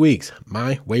got 3 weeks,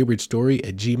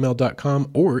 mywaywardstory@gmail.com,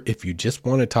 or if you just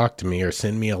want to talk to me or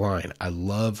send me a line, I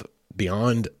love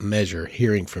beyond measure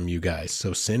hearing from you guys.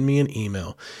 So send me an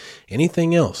email.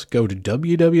 Anything else, go to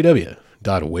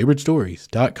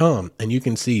www.waywardstories.com and you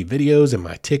can see videos and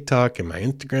my TikTok and my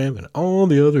Instagram and all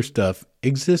the other stuff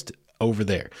exist over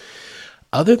there.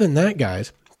 Other than that,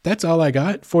 guys, that's all I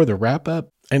got for the wrap up.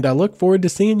 And I look forward to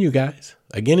seeing you guys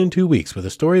again in 2 weeks with a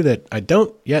story that I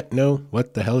don't yet know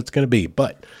what the hell it's going to be,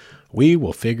 but we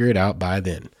will figure it out by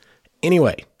then.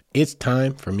 Anyway, it's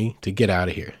time for me to get out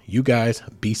of here. You guys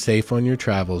be safe on your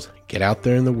travels, get out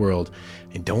there in the world,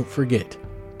 and don't forget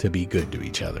to be good to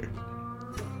each other.